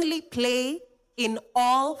only play in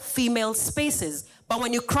all female spaces, but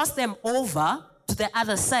when you cross them over to the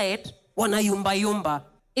other side, wana yumba yumba.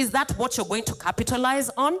 Is that what you're going to capitalize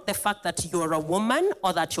on? The fact that you're a woman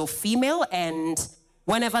or that you're female, and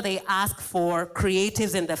whenever they ask for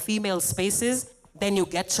creatives in the female spaces, then you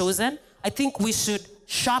get chosen? I think we should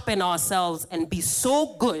sharpen ourselves and be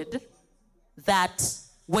so good that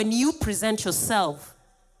when you present yourself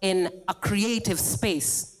in a creative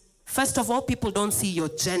space, first of all, people don't see your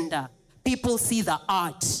gender. People see the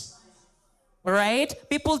art, right?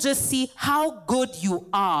 People just see how good you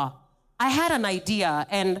are. I had an idea,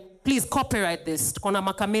 and please copyright this. Kona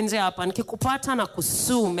makamenje hapa, nikikupata na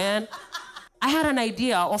kusue, man. I had an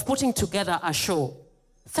idea of putting together a show,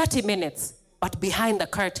 30 minutes, but behind the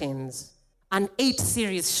curtains, an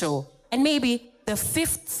 8-series show. And maybe the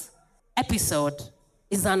 5th episode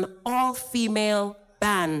is an all-female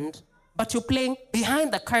band, but you're playing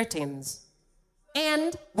behind the curtains.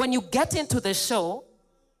 And when you get into the show,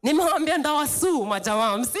 nimewambia ndawasu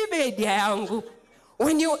majamaa, msibe idea yangu.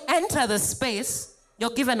 When you enter the space,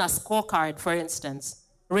 you're given a scorecard, for instance,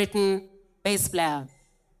 written bass player,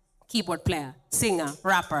 keyboard player, singer,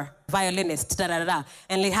 rapper, violinist, da-da-da-da.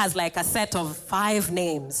 And it has like a set of 5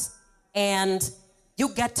 names. And you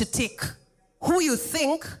get to tick who you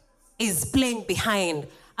think is playing behind.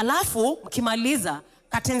 Alafu, mkimaliza,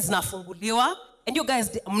 curtains nafunguliwa, and you guys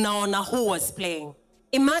mnaona who was playing.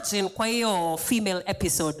 Imagine kwa hiyo female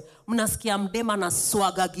episode, mnasikia mdema na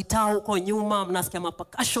swaga gitaa huko nyuma, mnasikia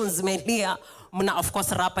percussions zimelia, of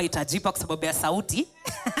course rapper itajipa kwa sababu ya sauti.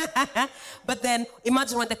 But then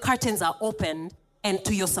imagine when the curtains are opened and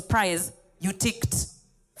to your surprise, you ticked,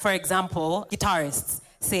 for example, guitarists,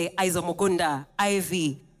 say Aizo Mugunda,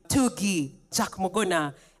 Ivy, Tugi, Jack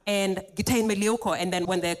Muguna, and guitar in Melioko. And then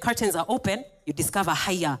when the curtains are open, you discover,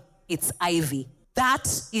 hiya, it's Ivy. That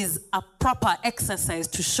is a proper exercise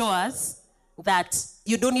to show us that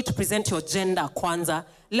you don't need to present your gender kwanza.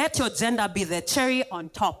 Let your gender be the cherry on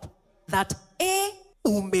top. That,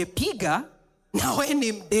 umepiga na we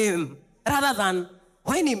ni mdem. Rather than,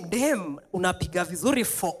 we ni mdem, unapiga vizuri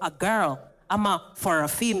for a girl, ama for a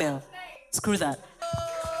female. Screw that.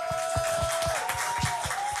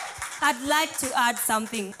 I'd like to add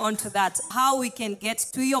something onto that. How we can get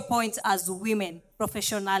to your point as women,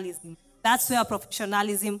 professionalism. That's where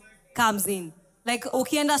professionalism comes in. Like,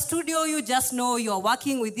 ukienda studio, you just know you're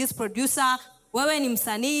working with this producer. Wewe ni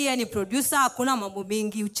msanii, yeye ni producer, hakuna mambo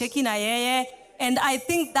mingi, ucheki na yeye. And I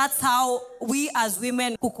think that's how we as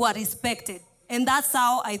women kukua respected. And that's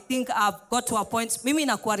how I think I've got to a point, mimi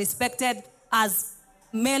nakuwa respected as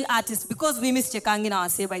male artist, because mimi sichekangi na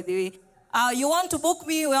wase, by the way. You want to book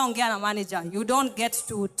me, we ongea na manager. You don't get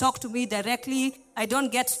to talk to me directly. I don't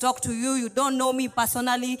get to talk to you. You don't know me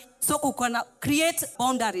personally. So kukona create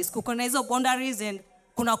boundaries. Kukona hizo boundaries and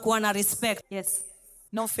kuna kuwa na respect. Yes.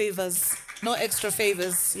 No favors, no extra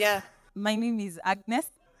favors. Yeah. My name is Agnes.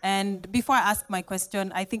 And before I ask my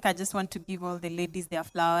question, I think I just want to give all the ladies their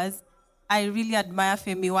flowers. I really admire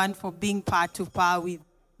Femi One for being par to par with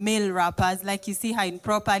male rappers. Like, you see her in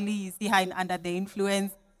Properly, you see her in Under the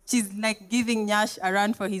Influence. She's like giving Nyash a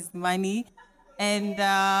run for his money. And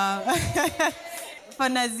for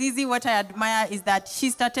Nazizi, what I admire is that she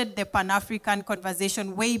started the Pan-African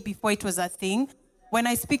conversation way before it was a thing. When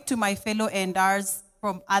I speak to my fellow NRs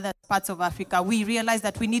from other parts of Africa, we realize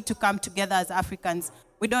that we need to come together as Africans.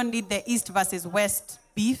 We don't need the East versus West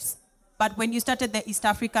beefs. But when you started the East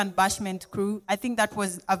African Bashment crew, I think that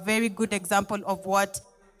was a very good example of what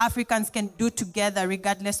Africans can do together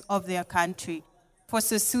regardless of their country. For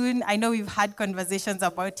Sosuun, I know we've had conversations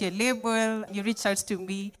about your label. You reached out to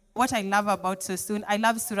me. What I love about Sosuun, I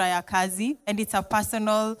love Suraya Kazi, and it's a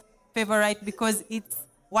personal favorite because it's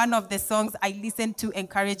one of the songs I listen to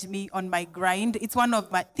encourage me on my grind. It's one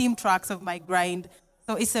of my theme tracks of my grind.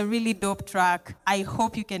 So it's a really dope track. I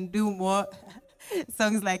hope you can do more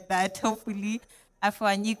songs like that, hopefully. For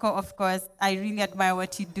Anyiko, of course, I really admire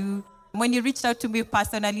what you do. When you reached out to me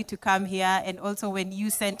personally to come here, and also when you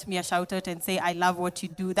sent me a shout out and say, I love what you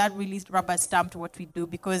do, that really rubber stamped what we do,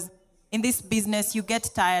 because in this business, you get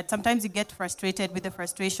tired. Sometimes you get frustrated with the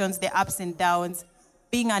frustrations, the ups and downs.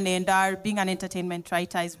 Being an NR, being an entertainment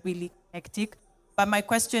writer is really hectic. But my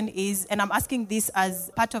question is, and I'm asking this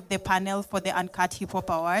as part of the panel for the Uncut Hip Hop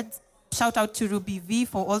Awards, shout out to Ruby V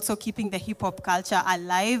for also keeping the hip hop culture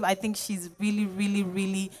alive. I think she's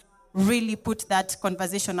really put that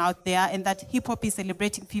conversation out there, and that hip hop is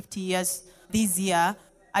celebrating 50 years this year.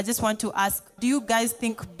 I just want to ask, do you guys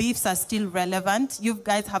think beefs are still relevant? You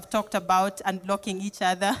guys have talked about unblocking each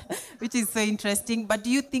other, which is so interesting. But do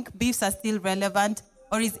you think beefs are still relevant?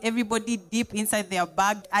 Or is everybody deep inside their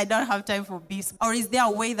bag? I don't have time for beefs. Or is there a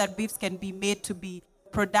way that beefs can be made to be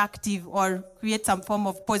productive or create some form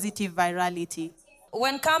of positive virality?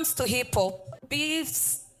 When it comes to hip hop,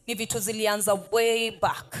 beefs ni vitu zilianza way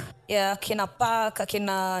back. Yeah, kina Pac,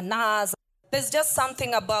 kina Nas. There's just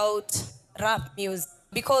something about rap music.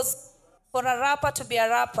 Because for a rapper to be a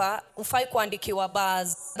rapper, ufai kuandikiwa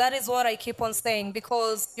bars. That is what I keep on saying,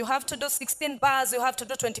 because you have to do 16 bars, you have to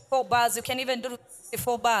do 24 bars, you can even do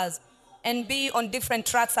 64 bars and be on different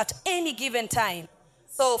tracks at any given time.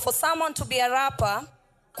 So for someone to be a rapper,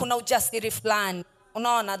 kuna ujasiri fulani.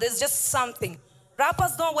 Unaona, there's just something.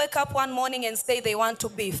 Rappers don't wake up one morning and say they want to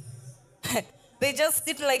beef. They just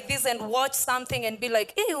sit like this and watch something and be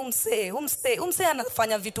like, umse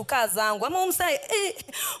anafanya vitu kaa zangu. Ama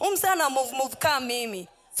umse ana move kaa mimi.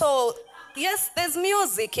 So, yes, there's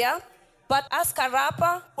music, yeah? But ask a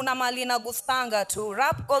rapper, kuna mali inagustanga tu.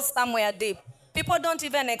 Rap goes somewhere deep. People don't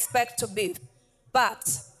even expect to beef. But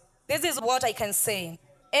this is what I can say.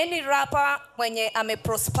 Any rapper mwenye ame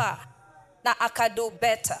prosper na akadu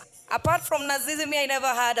better. Apart from Nazizi, I never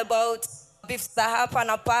heard about beefs that happen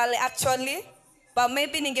apale actually. But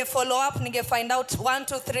maybe ninge follow up, ninge find out 1,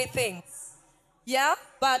 2, 3 things. Yeah,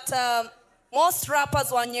 but most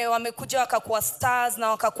rappers wamekuja wakakuwa stars na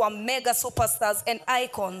wakakuwa mega superstars and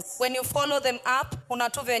icons. When you follow them up, kuna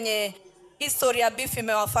tu venye history ya beef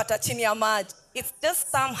imewafata chini ya maji. It's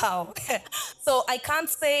just somehow. So I can't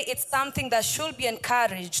say it's something that should be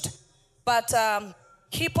encouraged. But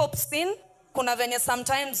hip hop scene, kuna venye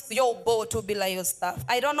sometimes yo bo to be like your stuff.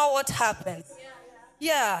 I don't know what happens.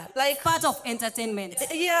 Yeah, like part of entertainment.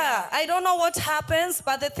 Yeah, I don't know what happens,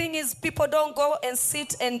 but the thing is, people don't go and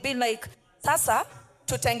sit and be like, sasa,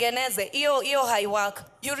 tutengeneze, iyo haiwork.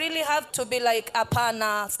 You really have to be like,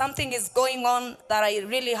 apana, something is going on that I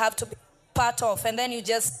really have to be part of, and then you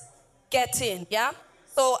just get in, yeah?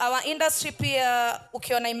 So our industry pia,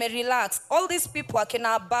 ukiona ime relax, all these people,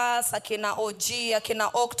 akina Bass, akina OG, akina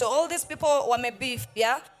Octo, all these people wame beef,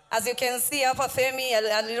 yeah? As you can see, hapa Femi,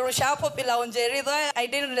 alirusha hapo pila onjerido. I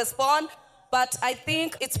didn't respond, but I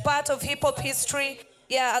think it's part of hip-hop history.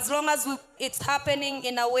 Yeah, as long as it's happening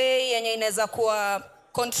in a way yenye inaweza kuwa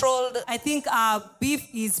controlled. I think beef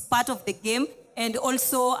is part of the game, and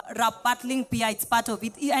also rap battling pia, it's part of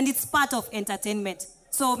it, and it's part of entertainment.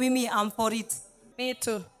 So Mimi, I'm for it. Me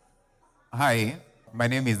too. Hi, my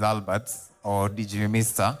name is Albert, or DJ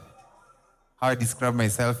Mister. How I describe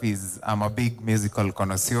myself is I'm a big musical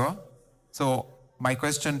connoisseur. So my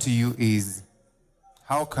question to you is,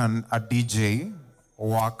 how can a DJ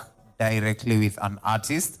work directly with an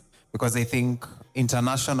artist? Because I think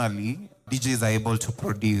internationally, DJs are able to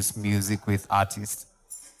produce music with artists.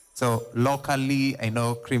 So locally, I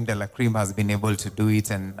know Cream de la Cream has been able to do it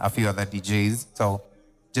and a few other DJs. So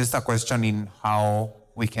just a question in how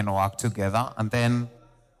we can work together. And then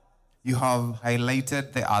you have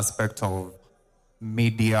highlighted the aspect of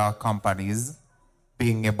media companies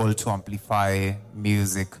being able to amplify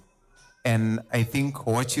music. And I think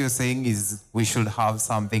what you're saying is we should have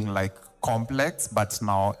something like complex, but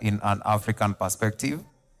now in an African perspective.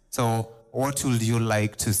 So what would you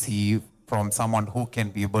like to see from someone who can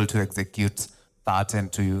be able to execute that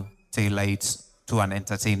and to tailor it to an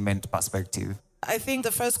entertainment perspective? I think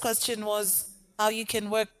the first question was how you can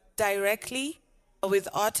work directly with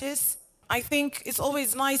artists. I think it's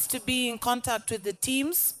always nice to be in contact with the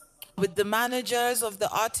teams, with the managers of the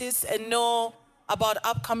artists, and know about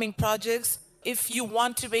upcoming projects. If you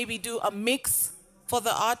want to maybe do a mix for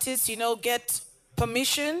the artists, get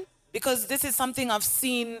permission, because this is something I've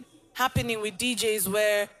seen happening with DJs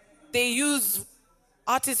where they use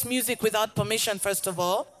artist music without permission, first of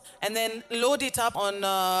all, and then load it up on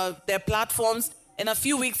their platforms. In a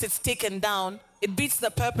few weeks, it's taken down. It beats the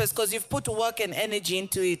purpose because you've put work and energy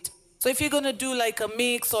into it. So if you're going to do like a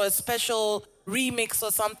mix or a special remix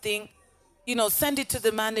or something, send it to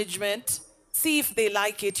the management, see if they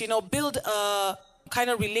like it, build a kind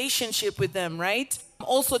of relationship with them, right?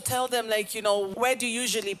 Also tell them where do you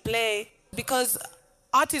usually play? Because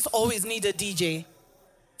artists always need a DJ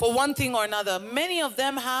for one thing or another. Many of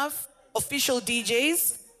them have official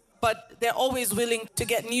DJs, but they're always willing to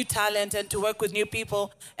get new talent and to work with new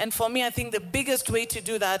people. And for me, I think the biggest way to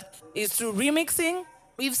do that is through remixing.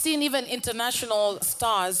 We've seen even international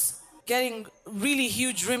stars getting really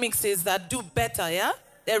huge remixes that do better, yeah?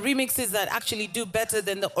 They're remixes that actually do better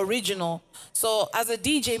than the original. So as a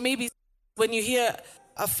DJ, maybe when you hear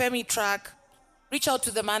a Femi track, reach out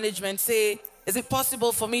to the management, say, is it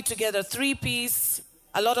possible for me to get a 3-piece?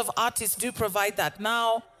 A lot of artists do provide that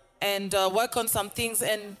now, and work on some things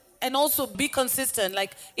and also be consistent.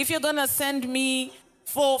 Like if you're gonna send me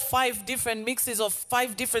 4 or 5 different mixes of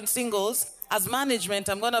 5 different singles, as management,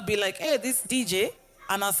 I'm gonna be like, hey, this DJ,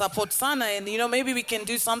 and I support Sana, and maybe we can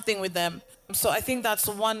do something with them. So I think that's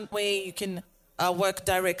one way you can work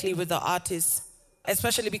directly with the artists,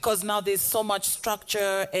 especially because now there's so much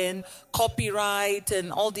structure and copyright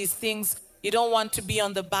and all these things. You don't want to be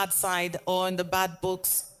on the bad side or in the bad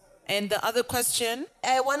books. And the other question?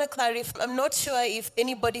 I want to clarify. I'm not sure if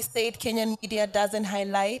anybody said Kenyan media doesn't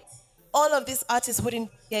highlight. All of these artists wouldn't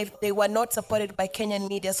be if they were not supported by Kenyan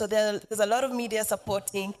media. So there's a lot of media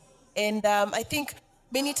supporting. And I think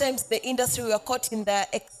many times the industry, we are caught in the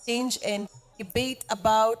exchange and debate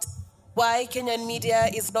about why Kenyan media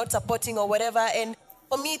is not supporting or whatever. And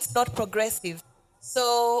for me, it's not progressive.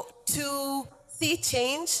 So to see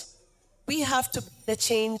change, we have to be the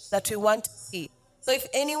change that we want to see. So if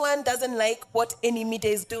anyone doesn't like what any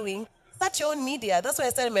media is doing, start your own media. That's why I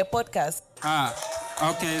started my podcast.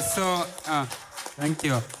 Okay, so thank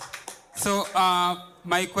you. So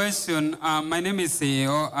my question, my name is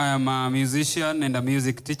CEO. I am a musician and a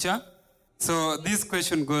music teacher. So this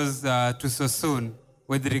question goes to Sosuun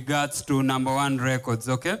with regards to number one records,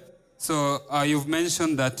 okay? So you've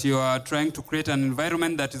mentioned that you are trying to create an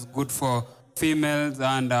environment that is good for females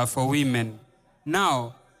and for women.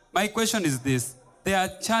 Now, my question is this. There are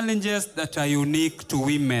challenges that are unique to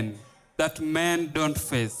women that men don't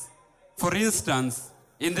face. For instance,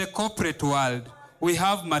 in the corporate world, we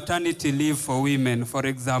have maternity leave for women, for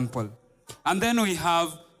example. And then we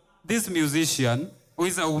have this musician who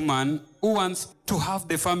is a woman who wants to have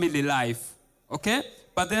the family life, okay?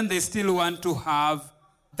 But then they still want to have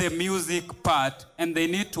the music part and they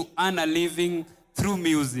need to earn a living through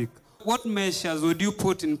music. What measures would you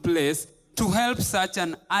put in place to help such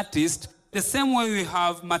an artist? The same way we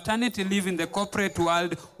have maternity leave in the corporate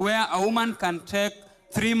world where a woman can take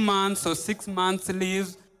 3 months or 6 months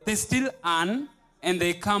leave, they still earn and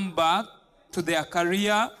they come back to their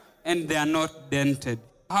career and they are not dented.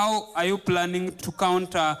 How are you planning to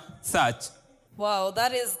counter such? Wow,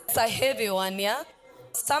 that is a heavy one, yeah?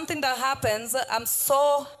 Something that happens, I'm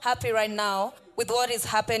so happy right now with what is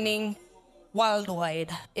happening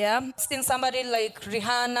worldwide, yeah? Seeing somebody like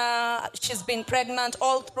Rihanna, she's been pregnant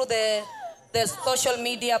all through the social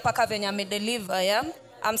media, paka venye amedeliver, yeah?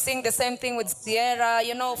 I'm seeing the same thing with Sierra,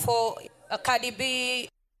 for Cardi B.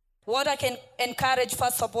 What I can encourage,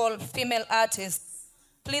 first of all, female artists,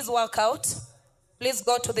 please work out. Please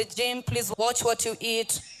go to the gym. Please watch what you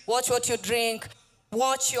eat. Watch what you drink.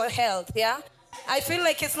 Watch your health, yeah? I feel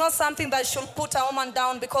like it's not something that should put a woman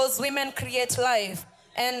down because women create life.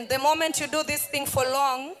 And the moment you do this thing for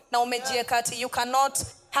long, na umejiekati, you cannot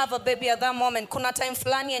have a baby at that moment. Kuna time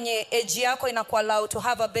fulani yenye age yako inakuwa allowed to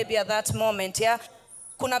have a baby at that moment, yeah?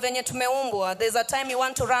 Kuna venye tumeumbwa. There's a time you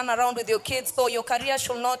want to run around with your kids, so your career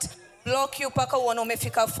should not block you paka uone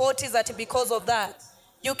umefika 40s that because of that.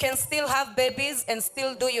 You can still have babies and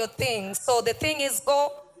still do your thing. So the thing is,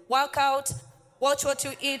 go, work out, watch what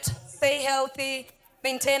you eat, stay healthy,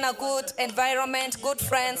 maintain a good environment, good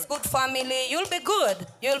friends, good family. You'll be good.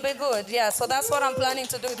 You'll be good. Yeah, so that's what I'm planning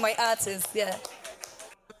to do with my artists. Yeah.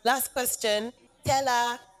 Last question.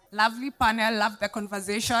 Tella. Lovely panel, love the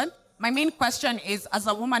conversation. My main question is, as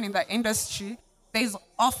a woman in the industry, there's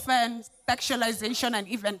often sexualization and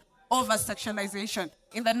even over-sexualization.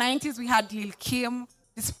 In the 90s, we had Lil Kim.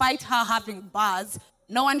 Despite her having bars,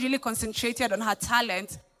 no one really concentrated on her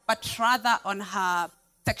talent, but rather on her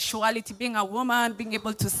sexuality, being a woman, being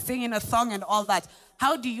able to sing in a song and all that.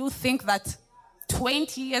 How do you think that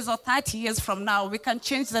 20 years or 30 years from now, we can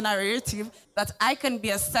change the narrative that I can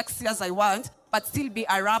be as sexy as I want, but still be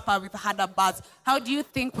a rapper with harder bars? How do you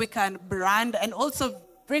think we can brand and also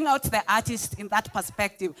bring out the artist in that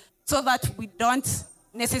perspective so that we don't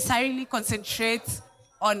necessarily concentrate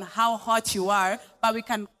on how hot you are, but we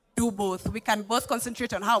can do both. We can both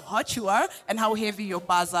concentrate on how hot you are and how heavy your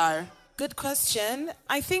bars are. Good question.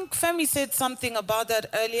 I think Femi said something about that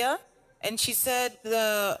earlier, and she said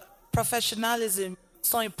the professionalism is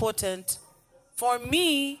so important. For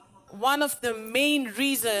me, one of the main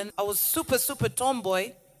reasons I was super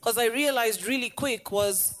tomboy, because I realized really quick,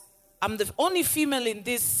 was I'm the only female in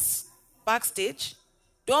this backstage.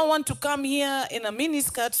 Do I want to come here in a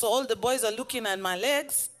miniskirt so all the boys are looking at my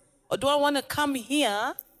legs? Or do I want to come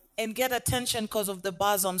here and get attention because of the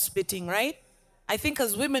bars I'm spitting, right? I think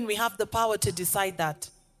as women, we have the power to decide that.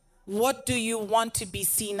 What do you want to be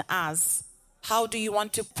seen as? How do you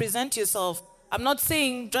want to present yourself? I'm not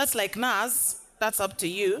saying dress like Nas, that's up to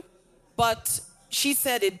you. But she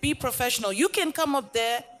said it, be professional. You can come up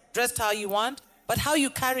there dressed how you want, but how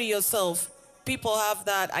you carry yourself. People have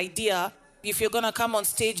that idea. If you're going to come on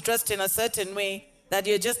stage dressed in a certain way, that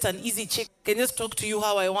you're just an easy chick, can just talk to you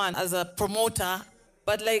how I want as a promoter.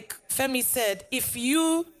 But like Femi said, if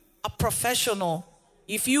you are professional,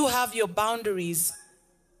 if you have your boundaries,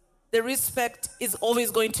 the respect is always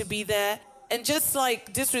going to be there. And just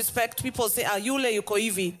like disrespect, people say, Yule yuko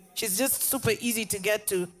hivi. She's just super easy to get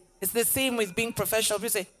to. It's the same with being professional. People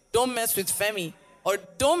say, don't mess with Femi. Or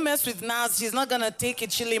don't mess with Nas. She's not going to take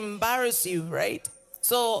it. She'll embarrass you, right?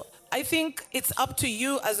 So I think it's up to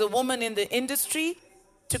you as a woman in the industry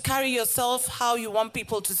to carry yourself how you want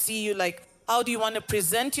people to see you. Like, how do you want to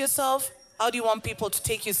present yourself? How do you want people to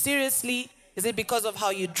take you seriously? Is it because of how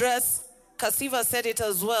you dress? Kasiva said it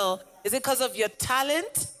as well. Is it because of your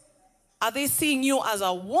talent? Are they seeing you as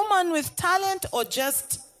a woman with talent or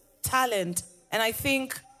just talent? And I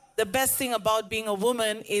think the best thing about being a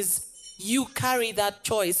woman is you carry that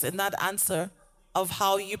choice and that answer of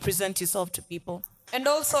how you present yourself to people. And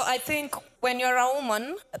also, I think when you're a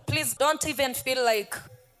woman, please don't even feel like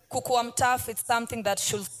kukuwa tough, it's something that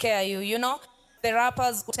should scare you, you know? The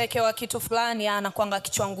rappers tekewa kitu fulani, anakuanga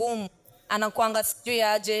kichwa ngumu, anakuanga sijui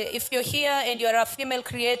aje. If you're here and you're a female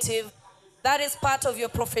creative, that is part of your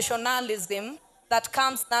professionalism that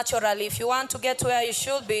comes naturally. If you want to get to where you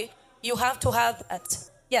should be, you have to have that.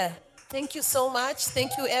 Yeah. Thank you so much.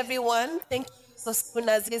 Thank you, everyone. Thank you, Sosuun,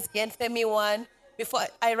 Nazizi, and Femi One. Before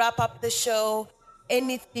I wrap up the show,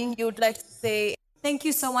 anything you'd like to say? Thank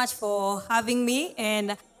you so much for having me.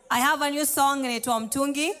 And I have a new song inaitwa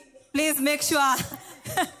Mtungi. Please make sure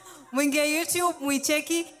mwingie YouTube,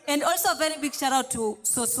 mwicheki. And also a very big shout out to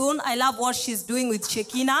Sosuun. I love what she's doing with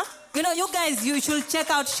Shekina. You know, you guys, you should check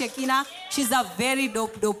out Shekina. She's a very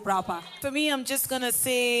dope rapper. For me, I'm just going to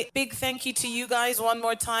say big thank you to you guys one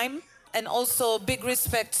more time. And also big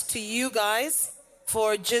respect to you guys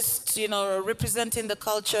for just, representing the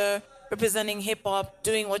culture, representing hip-hop,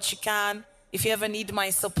 doing what you can. If you ever need my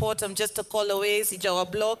support, I'm just a call away.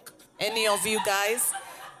 Sijawa Block, any of you guys.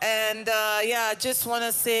 And I just want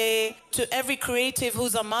to say to every creative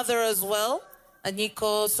who's a mother as well,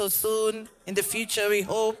 Aniko, Sosuun, in the future, we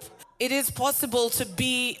hope. It is possible to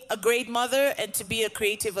be a great mother and to be a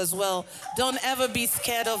creative as well. Don't ever be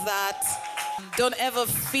scared of that. Don't ever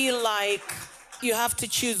feel like you have to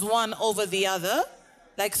choose one over the other.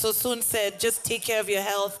 Like Sosuun said, just take care of your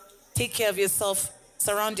health, take care of yourself,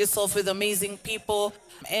 surround yourself with amazing people.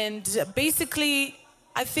 And basically,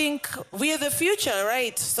 I think we are the future,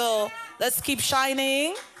 right? So Let's keep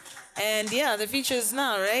shining. And yeah, the future is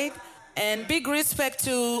now, right? And big respect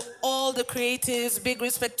to all the creatives. Big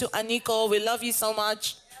respect to Anyiko. We love you so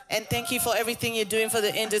much. And thank you for everything you're doing for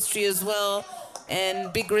the industry as well.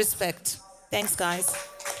 And big respect. Thanks, guys.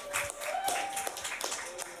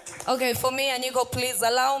 Okay, for me, Anyiko, please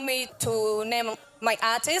allow me to name my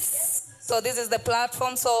artists. So this is the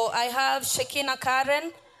platform. So I have Shekina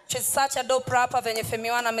Karen. She's such a dope rapper. Venye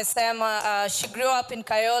Femiwana amesema. She grew up in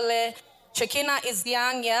Kayole. Shekina is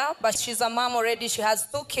young, yeah, but she's a mom already. She has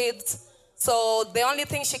 2 kids. So the only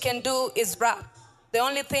thing she can do is rap. The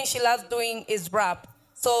only thing she loves doing is rap.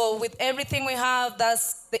 So with everything we have,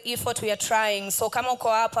 that's the effort we are trying. So kama uko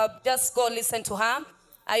hapa, just go listen to her.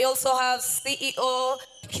 I also have CEO.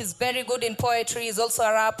 He's very good in poetry. He's also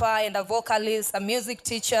a rapper and a vocalist, a music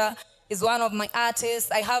teacher. He's one of my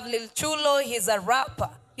artists. I have Lil Chulo. He's a rapper.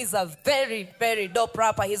 He's a very, very dope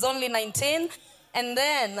rapper. He's only 19. And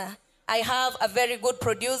then I have a very good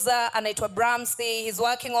producer, anaitwa Bramsey. He's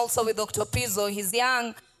working also with Dr. Pizzo. He's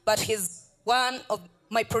young, but he's one of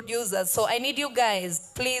my producers. So I need you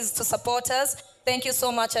guys, please, to support us. Thank you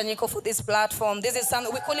so much, Anyiko, for this platform. This is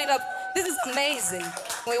something, we call it this is amazing.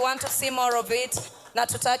 We want to see more of it. Na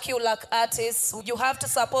tutaki you like artists. You have to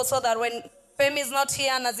support so that when Femi is not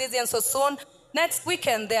here, Nazizi and Sosuun, next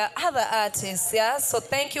weekend there are other artists, yeah? So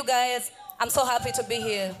thank you guys. I'm so happy to be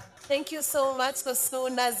here. Thank you so much,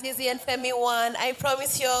 Sosuun, Nazizi, and Femi One. I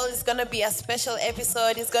promise you all it's going to be a special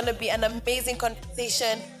episode. It's going to be an amazing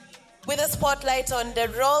conversation with a spotlight on the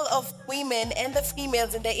role of women and the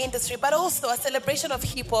females in the industry, but also a celebration of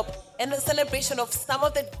hip-hop and a celebration of some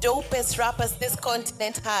of the dopest rappers this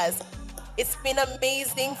continent has. It's been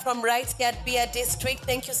amazing from right here at Bia District.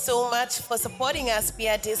 Thank you so much for supporting us,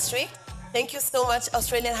 Bia District. Thank you so much,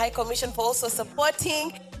 Australian High Commission, for also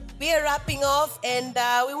supporting. We are wrapping off, and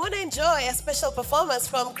we want to enjoy a special performance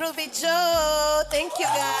from Groovy Joe. Thank you,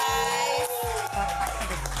 guys.